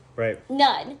pool. Right.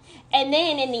 None. And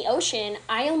then in the ocean,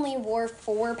 I only wore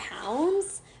 4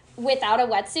 pounds without a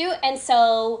wetsuit, and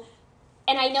so.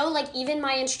 And I know, like, even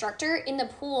my instructor in the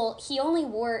pool, he only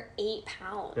wore 8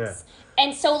 pounds. Yeah.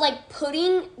 And so, like,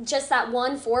 putting just that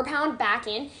 4 pound back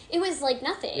in, it was, like,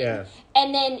 nothing. Yeah.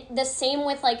 And then the same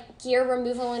with, like, gear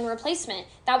removal and replacement.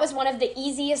 That was one of the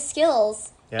easiest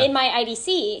skills in my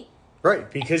IDC. Right,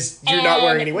 because you're not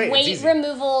wearing any weight. Weight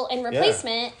removal and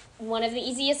replacement, one of the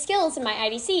easiest skills in my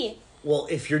IDC. Well,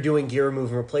 if you're doing gear remove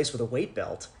and replace with a weight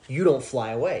belt, you don't fly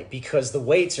away because the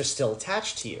weights are still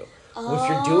attached to you. If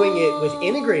you're doing it with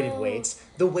integrated weights,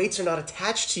 the weights are not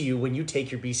attached to you when you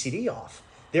take your BCD off.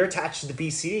 They're attached to the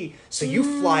BCD, so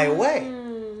you fly away.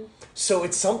 So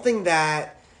it's something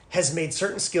that has made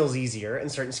certain skills easier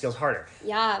and certain skills harder.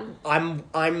 Yeah.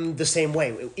 I'm the same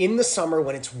way. In the summer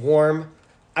when it's warm,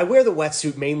 I wear the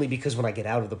wetsuit mainly because when I get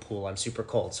out of the pool, I'm super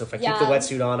cold. So if I keep the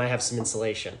wetsuit on, I have some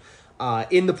insulation.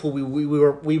 In the pool,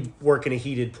 we work in a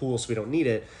heated pool, so we don't need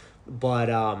it. But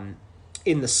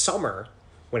in the summer,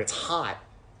 when it's hot,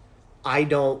 I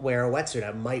don't wear a wetsuit.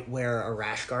 I might wear a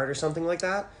rash guard or something like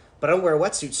that, but I don't wear a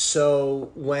wetsuit.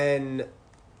 So when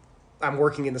I'm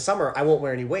working in the summer, I won't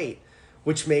wear any weight,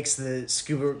 which makes the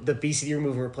BCD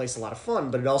removal replace a lot of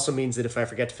fun. But it also means that if I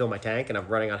forget to fill my tank and I'm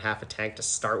running on half a tank to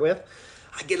start with,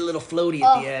 I get a little floaty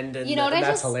at the end, and,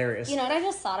 that's hilarious. You know what I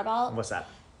just thought about? What's that?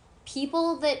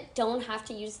 People that don't have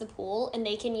to use the pool and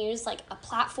they can use like a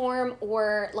platform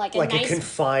or like a nice,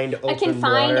 confined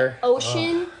water.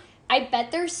 ocean. I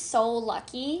bet they're so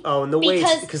lucky. Oh, and the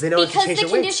weights, because they don't have to change their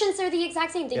weights. Because the conditions are the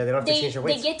exact same. They don't have to change their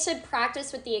weights. They get to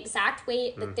practice with the exact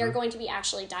weight that they're going to be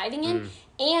actually diving in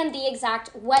and the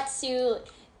exact wetsuit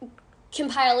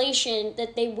compilation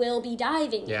that they will be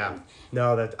diving in.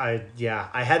 No, I hadn't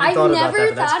thought about that. I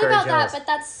never thought about that, but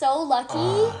that's so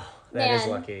lucky. That is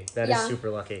lucky. That is super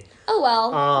lucky. Oh,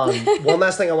 well. One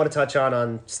last thing I want to touch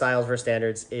on styles versus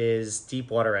standards is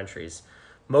deep water entries.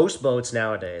 Most boats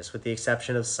nowadays, with the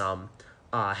exception of some,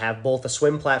 have both a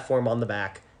swim platform on the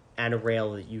back and a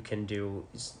rail that you can do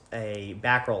a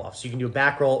back roll off. So you can do a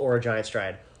back roll or a giant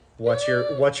stride. What's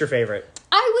your favorite?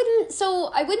 I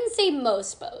wouldn't say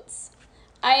most boats.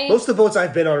 Most of the boats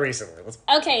I've been on recently.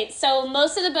 Okay, so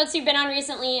most of the boats you've been on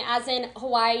recently, as in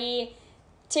Hawaii,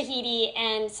 Tahiti,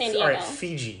 and San Diego. All right,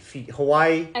 Fiji.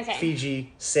 Hawaii, okay.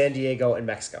 Fiji, San Diego, and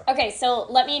Mexico. Okay, so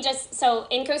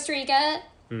in Costa Rica,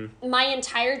 my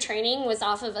entire training was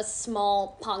off of a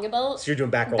small ponga boat. So you're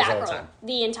doing back rolls all the time?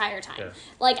 The entire time. Yeah.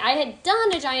 Like, I had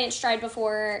done a giant stride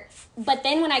before, but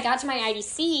then when I got to my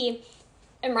IDC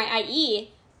and my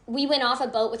IE, we went off a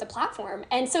boat with a platform.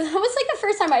 And so that was like the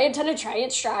first time I had done a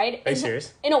giant stride. Are you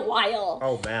serious? In a while.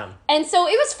 Oh, man. And so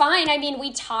it was fine. I mean,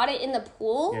 we taught it in the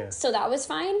pool, so that was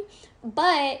fine.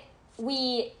 But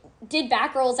we did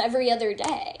back rolls every other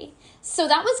day. So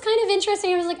that was kind of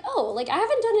interesting. I was like, oh, like I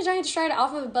haven't done a giant stride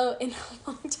off of a boat in a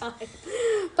long time.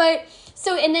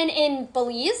 And then in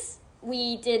Belize,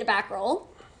 we did a back roll.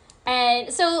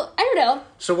 And so, I don't know.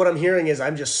 So what I'm hearing is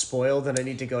I'm just spoiled and I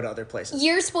need to go to other places.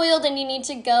 You're spoiled and you need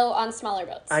to go on smaller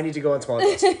boats. I need to go on smaller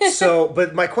boats.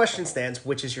 But my question stands,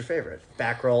 which is your favorite?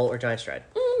 Back roll or giant stride?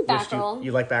 Back roll.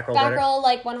 You like back roll better? Back roll,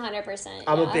 like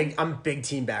 100%. I'm big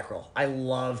team back roll. I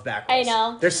love back rolls. I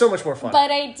know. They're so much more fun. But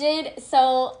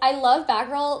I love back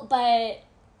roll, but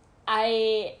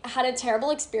I had a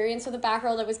terrible experience with a back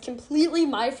roll that was completely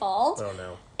my fault. Oh,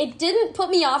 no. It didn't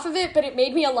put me off of it, but it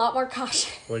made me a lot more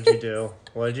cautious. What did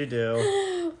you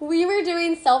do? We were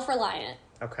doing self-reliant.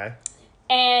 Okay.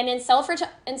 And in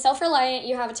self-reliant,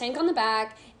 you have a tank on the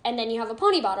back, and then you have a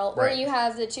pony bottle, or you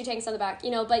have the 2 tanks on the back,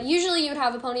 but usually you would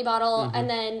have a pony bottle and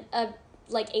then a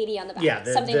 80 on the back,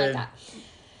 something like that.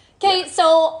 Okay,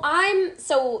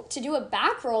 so to do a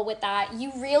back roll with that,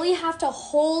 you really have to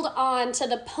hold on to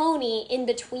the pony in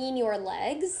between your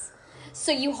legs.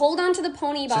 So you hold on to the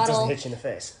pony bottle. So it doesn't hit you in the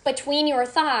face. Between your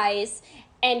thighs,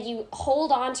 and you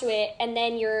hold on to it, and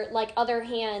then your other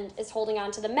hand is holding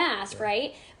on to the mast,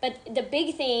 right? But the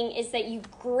big thing is that you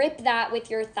grip that with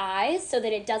your thighs so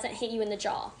that it doesn't hit you in the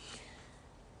jaw.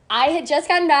 I had just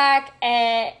gotten back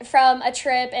from a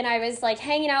trip, and I was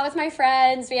hanging out with my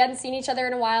friends. We hadn't seen each other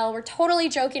in a while. We're totally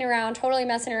joking around, totally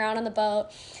messing around on the boat.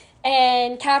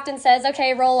 And captain says,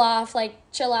 okay, roll off,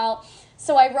 chill out.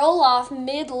 So I roll off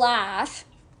mid-laugh.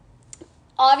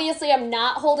 Obviously, I'm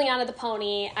not holding on to the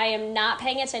pony. I am not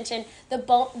paying attention. The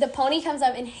pony comes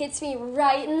up and hits me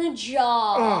right in the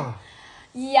jaw.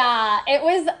 Yeah, it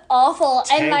was awful.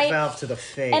 Tank valve to the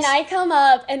face. And I come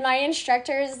up, and my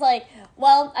instructor is like,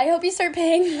 well, I hope you start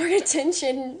paying more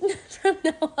attention from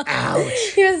now on.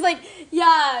 Ouch. He was like,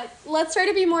 yeah, let's try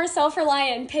to be more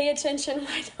self-reliant and pay attention.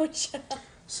 Why don't you?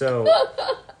 So,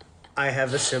 I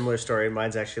have a similar story.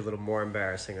 Mine's actually a little more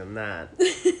embarrassing than that.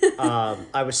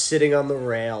 I was sitting on the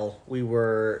rail.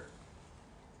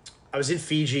 I was in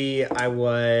Fiji. I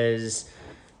was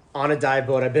on a dive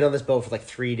boat. I've been on this boat for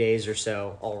 3 days or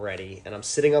so already. And I'm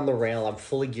sitting on the rail. I'm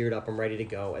fully geared up. I'm ready to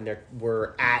go. And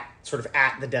we're at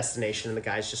the destination. And the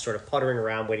guy's just sort of puttering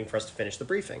around waiting for us to finish the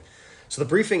briefing. So the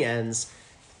briefing ends.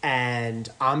 And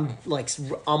I'm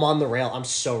on the rail. I'm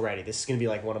so ready. This is going to be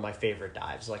one of my favorite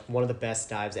dives. One of the best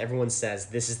dives. Everyone says,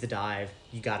 this is the dive.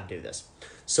 You got to do this.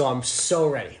 So I'm so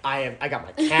ready. I got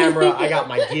my camera. I got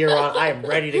my gear on. I am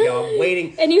ready to go. I'm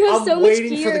waiting. And you have so much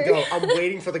gear. I'm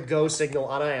waiting for the go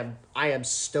signal. And I am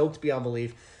stoked beyond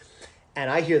belief. And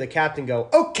I hear the captain go,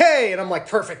 okay. And I'm like,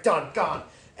 perfect, done, gone.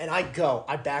 And I go.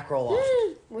 I back roll off.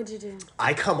 What'd you do?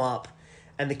 I come up.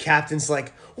 And the captain's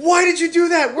like, why did you do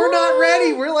that? We're not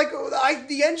ready. We're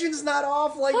the engine's not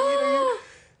off.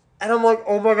 And I'm like,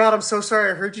 oh my God, I'm so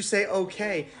sorry. I heard you say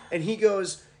okay. And he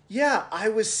goes, Yeah, I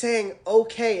was saying,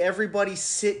 okay, everybody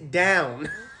sit down.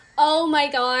 Oh my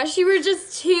gosh, you were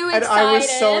just too excited. And I was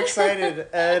so excited,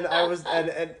 and I was,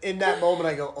 and in that moment,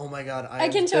 I go, "Oh my god, I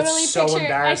can totally so picture.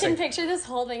 embarrassing." I can picture this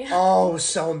whole thing. Oh,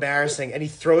 so embarrassing! And he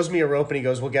throws me a rope, and he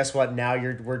goes, "Well, guess what? Now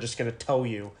we're just gonna tow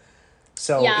you."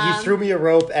 So he threw me a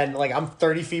rope, and like I'm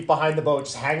 30 feet behind the boat,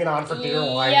 just hanging on for dear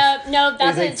life. Yep, no,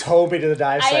 that's they towed me to the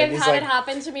dive site. I have had it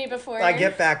happen to me before. I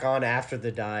get back on after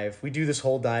the dive. We do this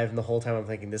whole dive, and the whole time I'm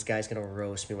thinking, this guy's gonna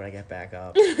roast me when I get back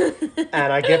up.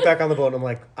 And I get back on the boat, and I'm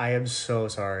like, I am so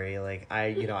sorry. Like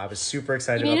I was super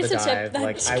excited about the dive.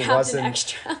 Like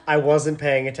I wasn't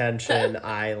paying attention.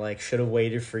 I like should have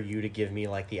waited for you to give me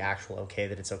like the actual okay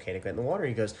that it's okay to get in the water.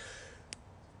 He goes,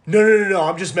 No,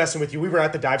 I'm just messing with you. We were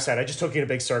at the dive site. I just took you in a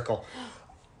big circle.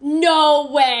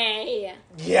 No way.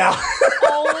 Yeah.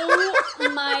 Oh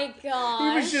my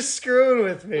god. He was just screwing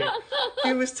with me.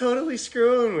 He was totally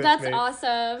screwing with me. That's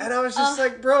awesome. And I was just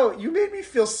like, bro, you made me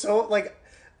feel so like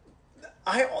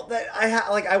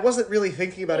I wasn't really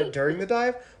thinking about it during the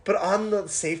dive, but on the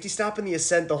safety stop and the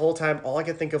ascent the whole time, all I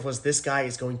could think of was this guy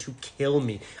is going to kill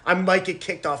me. I might get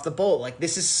kicked off the boat. Like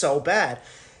this is so bad.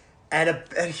 And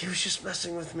he was just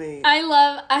messing with me. I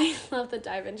love the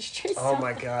dive industry so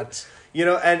my god. You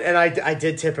know, and I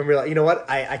did tip him. You know what?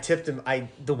 I tipped him.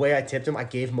 The way I tipped him, I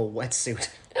gave him a wetsuit.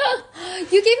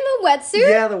 You gave him a wetsuit?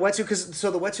 Yeah, the wetsuit.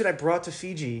 The wetsuit I brought to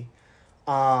Fiji,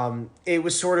 it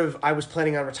was sort of, I was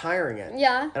planning on retiring it.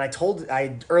 Yeah.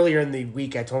 And earlier in the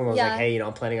week, I told him, I was like, hey,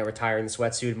 I'm planning on retiring this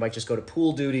wetsuit. It might just go to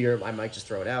pool duty, or I might just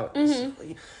throw it out.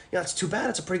 Mm-hmm. It's too bad.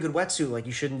 It's a pretty good wetsuit. Like,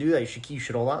 you shouldn't do that. You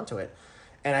should hold on to it.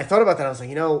 And I thought about that. I was like,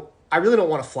 I really don't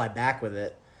want to fly back with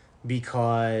it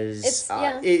because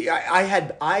I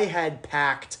had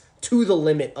packed to the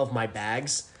limit of my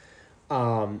bags.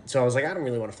 So I was like, I don't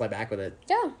really want to fly back with it.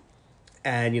 Yeah.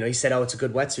 And, he said, oh, it's a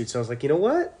good wetsuit. So I was like, you know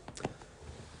what?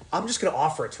 I'm just going to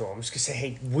offer it to him. I'm just going to say,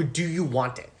 hey, do you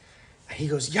want it? And he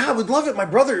goes, yeah, I would love it. My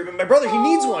brother, he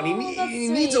needs one. He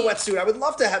needs a wetsuit. I would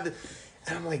love to have it.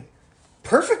 And I'm like,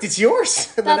 perfect, it's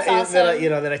yours. And That's awesome.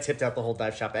 Then I tipped out the whole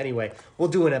dive shop. Anyway, we'll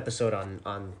do an episode on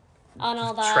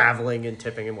all that traveling and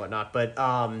tipping and whatnot. But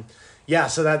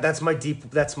so that's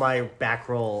my back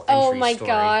roll entry Oh my story.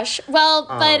 Gosh. Well,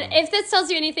 but if this tells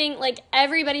you anything, like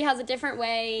everybody has a different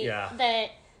way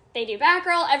that they do back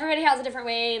roll. Everybody has a different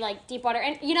way, like deep water,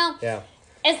 and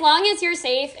as long as you're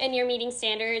safe and you're meeting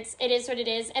standards, it is what it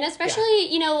is. And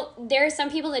especially, there are some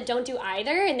people that don't do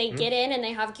either, and they get in and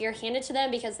they have gear handed to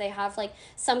them because they have like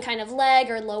some kind of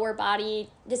leg or lower body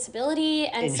disability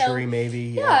and injury, maybe.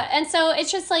 Yeah, and so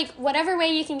it's just like whatever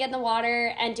way you can get in the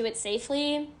water and do it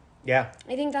safely. Yeah,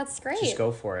 I think that's great. Just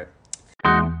go for it.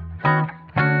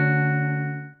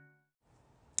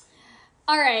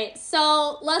 All right,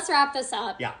 so let's wrap this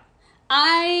up. Yeah.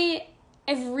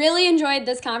 I've really enjoyed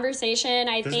this conversation.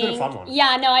 This has been a fun one.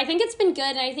 Yeah, no, I think it's been good,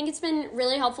 and I think it's been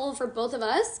really helpful for both of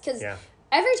us, because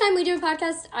every time we do a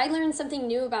podcast, I learn something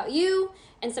new about you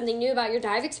and something new about your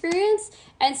dive experience,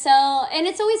 and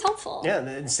it's always helpful. Yeah,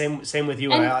 and same with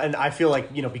you, and I feel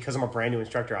like, because I'm a brand new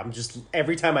instructor, I'm just,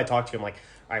 every time I talk to you, I'm like,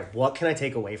 all right, what can I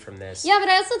take away from this? Yeah, but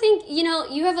I also think,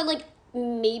 you have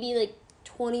maybe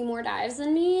 20 more dives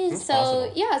than me. That's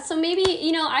possible. So maybe,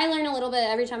 I learn a little bit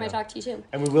every time I talk to you too.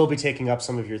 And we will be taking up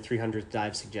some of your 300th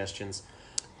dive suggestions.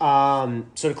 So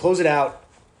to close it out,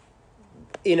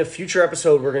 in a future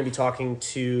episode, we're going to be talking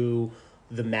to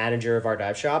the manager of our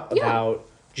dive shop about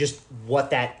just what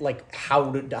that,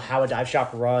 how a dive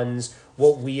shop runs,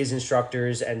 what we as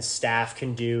instructors and staff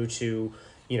can do to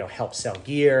help sell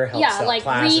gear, help sell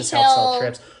classes, retail, help sell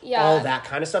trips, all that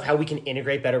kind of stuff, how we can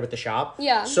integrate better with the shop.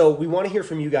 Yeah. So we want to hear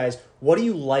from you guys. What do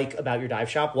you like about your dive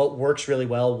shop? What works really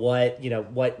well?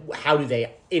 How do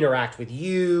they interact with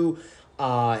you?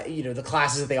 The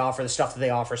classes that they offer, the stuff that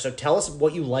they offer. So tell us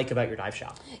what you like about your dive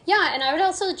shop. Yeah, and I would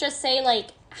also just say,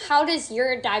 how does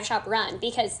your dive shop run?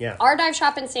 Because our dive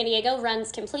shop in San Diego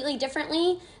runs completely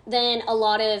differently than a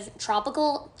lot of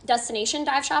tropical destination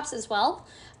dive shops as well.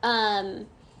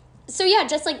 So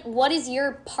just what is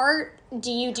your part?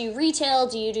 Do you do retail?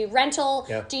 Do you do rental?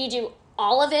 Yeah. Do you do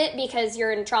all of it because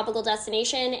you're in a tropical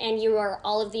destination and you are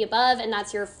all of the above and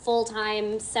that's your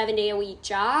full-time 7-day-a-week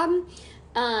job?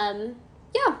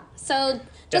 So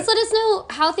just let us know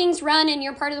how things run in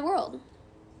your part of the world.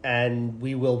 And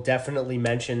we will definitely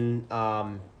mention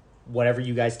whatever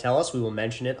you guys tell us. We will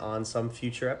mention it on some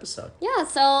future episode. Yeah,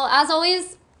 so as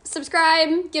always,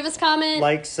 subscribe, give us a comment.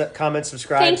 Comment,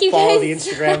 subscribe. Thank you, follow guys.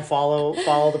 the Instagram, follow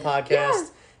the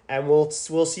podcast. And we'll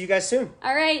see you guys soon.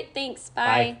 All right, thanks.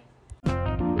 Bye.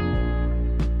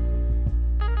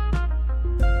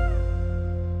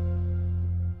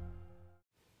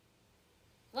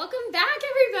 Welcome back,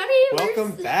 everybody.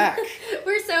 Welcome back.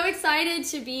 We're so excited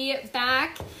to be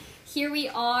back. Here we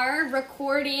are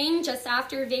recording just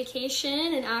after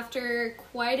vacation and after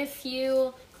quite a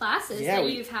few classes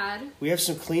you've had. We have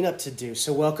some cleanup to do.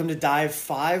 So welcome to Dive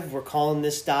 5. We're calling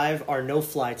this dive our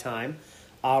no-fly time.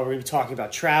 We're going to be talking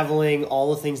about traveling,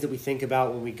 all the things that we think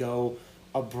about when we go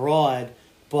abroad.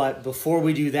 But before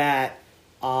we do that,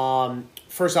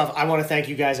 first off, I want to thank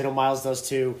you guys. I know Miles does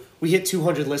too. We hit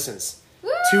 200 listens. Woo!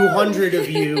 200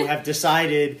 of you have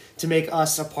decided to make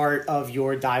us a part of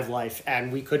your dive life,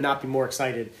 and we could not be more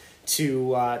excited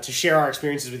to share our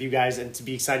experiences with you guys and to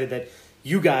be excited that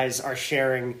you guys are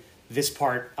sharing this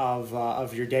part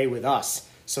of your day with us.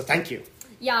 So thank you.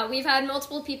 Yeah, we've had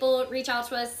multiple people reach out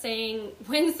to us saying,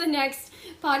 when's the next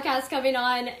podcast coming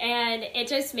on? And it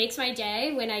just makes my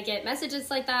day when I get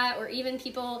messages like that, or even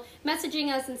people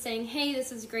messaging us and saying, hey,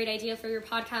 this is a great idea for your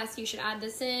podcast. You should add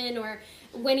this in, or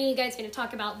when are you guys going to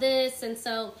talk about this? And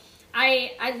so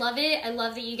I love it. I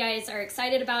love that you guys are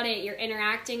excited about it. You're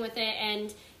interacting with it.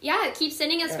 And yeah, keep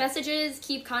sending us messages.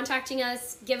 Keep contacting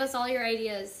us. Give us all your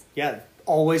ideas. Yeah,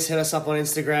 always hit us up on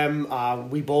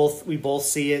Instagram. We both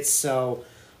see it. So,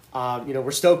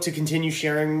 we're stoked to continue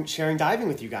sharing diving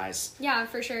with you guys. Yeah,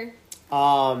 for sure.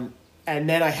 And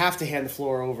then I have to hand the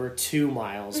floor over to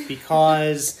Miles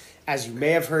because, as you may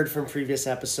have heard from previous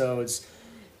episodes,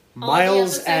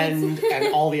 Miles and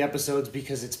all the episodes,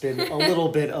 because it's been a little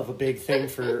bit of a big thing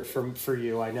for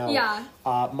you, I know.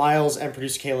 Yeah. Miles and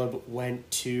producer Caleb went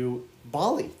to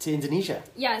Bali, to Indonesia.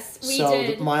 Yes, we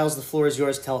did. So, Miles, the floor is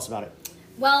yours. Tell us about it.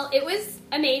 Well, it was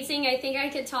amazing. I think I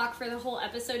could talk for the whole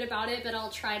episode about it, but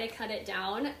I'll try to cut it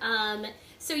down.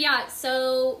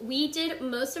 So we did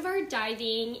most of our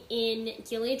diving in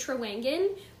Gili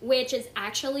Trawangan, which is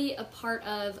actually a part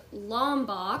of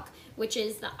Lombok, which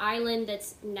is the island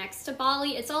that's next to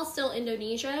Bali. It's all still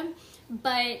Indonesia,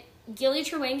 but Gili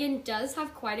Trawangan does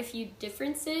have quite a few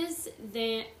differences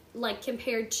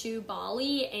compared to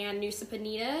Bali and Nusa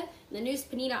Penida. The Nusa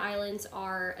Penida Islands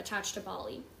are attached to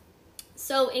Bali.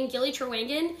 So in Gili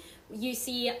Trawangan, you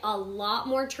see a lot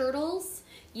more turtles.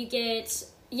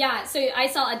 So I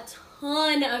saw a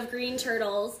ton of green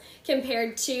turtles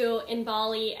compared to in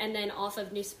Bali and then off of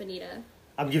Nusa Penida.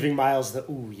 I'm giving Miles the,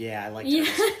 ooh, yeah, I like turtles.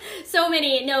 Yeah, so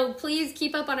many. No, please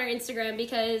keep up on our Instagram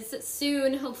because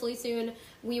hopefully soon,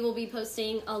 we will be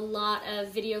posting a lot of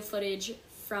video footage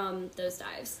from those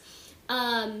dives.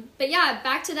 But yeah,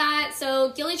 back to that.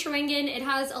 So Gili Trawangan, it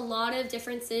has a lot of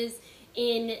differences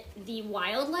in the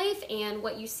wildlife and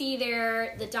what you see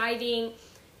there, the diving,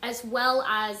 as well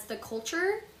as the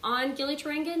culture on Gili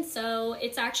Trawangan. So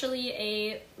it's actually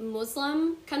a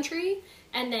Muslim country,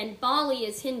 and then Bali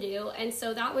is Hindu, and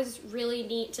so that was really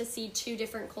neat to see two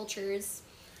different cultures.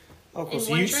 Oh, cool.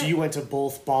 So you went to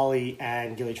both Bali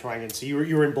and Gili Trawangan. So you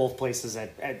were in both places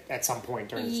at some point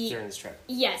during this trip.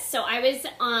 Yes. So I was.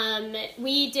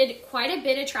 We did quite a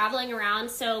bit of traveling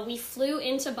around. So we flew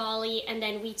into Bali, and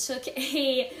then we took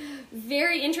a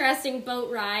very interesting boat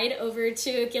ride over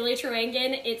to Gili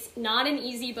Trawangan. It's not an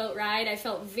easy boat ride. I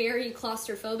felt very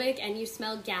claustrophobic, and you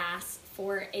smell gas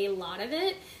for a lot of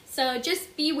it. So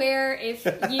just beware if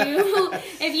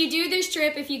you do this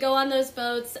trip, if you go on those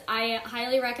boats, I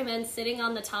highly recommend sitting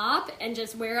on the top and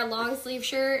just wear a long sleeve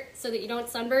shirt so that you don't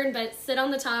sunburn, but sit on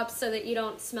the top so that you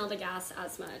don't smell the gas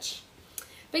as much.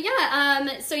 But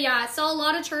yeah, saw a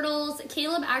lot of turtles.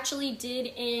 Caleb actually did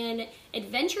an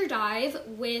adventure dive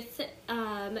with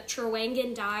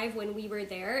Trawangan Dive when we were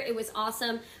there. It was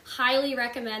awesome. Highly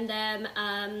recommend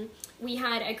them. We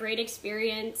had a great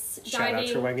experience diving.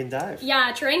 Shout out Trawangan Dive.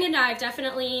 Yeah, Trawangan Dive.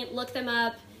 Definitely look them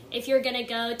up. If you're going to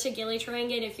go to Gili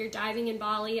Trawangan, if you're diving in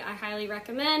Bali, I highly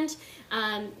recommend.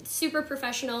 Super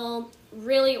professional,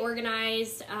 really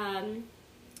organized. So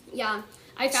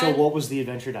what was the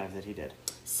adventure dive that he did?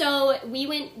 So we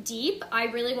went deep. I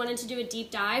really wanted to do a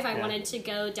deep dive. I wanted to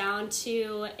go down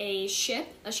to a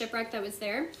shipwreck that was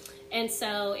there. And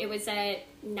so it was at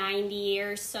 90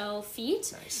 or so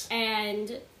feet. Nice.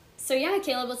 And so yeah,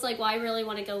 Caleb was like, well, I really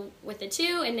want to go with it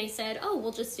too. And they said, oh,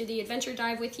 we'll just do the adventure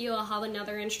dive with you. I'll have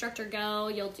another instructor go.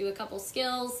 You'll do a couple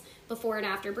skills before and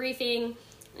after briefing.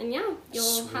 And yeah,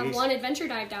 you'll have one adventure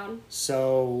dive down.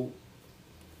 So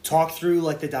talk through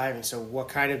the diving. So what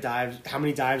kind of dives, how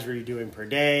many dives were you doing per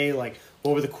day? What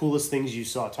were the coolest things you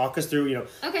saw? Talk us through,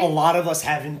 a lot of us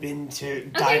haven't been to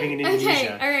diving in Indonesia. Okay,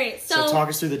 all right. So talk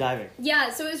us through the diving. Yeah,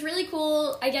 so it was really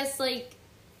cool. I guess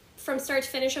from start to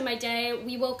finish of my day,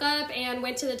 we woke up and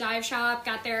went to the dive shop,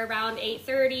 got there around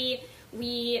 8:30.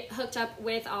 We hooked up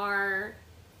with our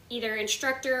either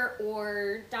instructor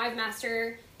or dive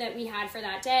master that we had for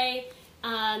that day.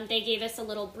 They gave us a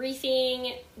little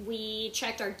briefing. We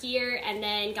checked our gear and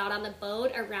then got on the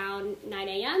boat around 9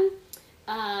 a.m.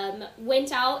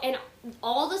 Went out, and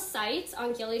all the sites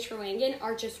on Gili Trawangan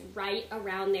are just right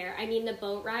around there. I mean, the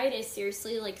boat ride is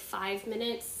seriously like 5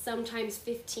 minutes, sometimes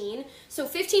 15. So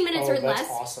 15 minutes or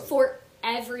less for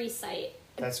every site.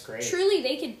 That's great. Truly,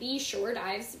 they could be shore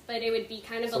dives, but it would be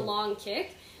kind of a long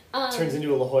kick. Turns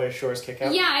into a La Jolla Shores kick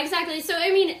out? Yeah, exactly. So,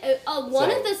 I mean,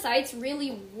 one of the sites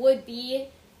really would be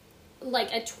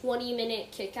like a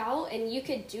 20-minute kick out, and you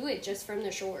could do it just from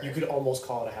the shore. You could almost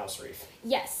call it a house reef.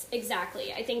 Yes,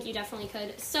 exactly. I think you definitely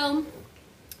could. So,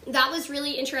 that was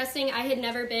really interesting. I had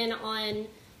never been on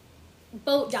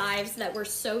boat dives that were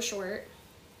so short.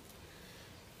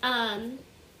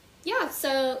 Yeah,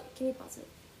 so, can you pause it?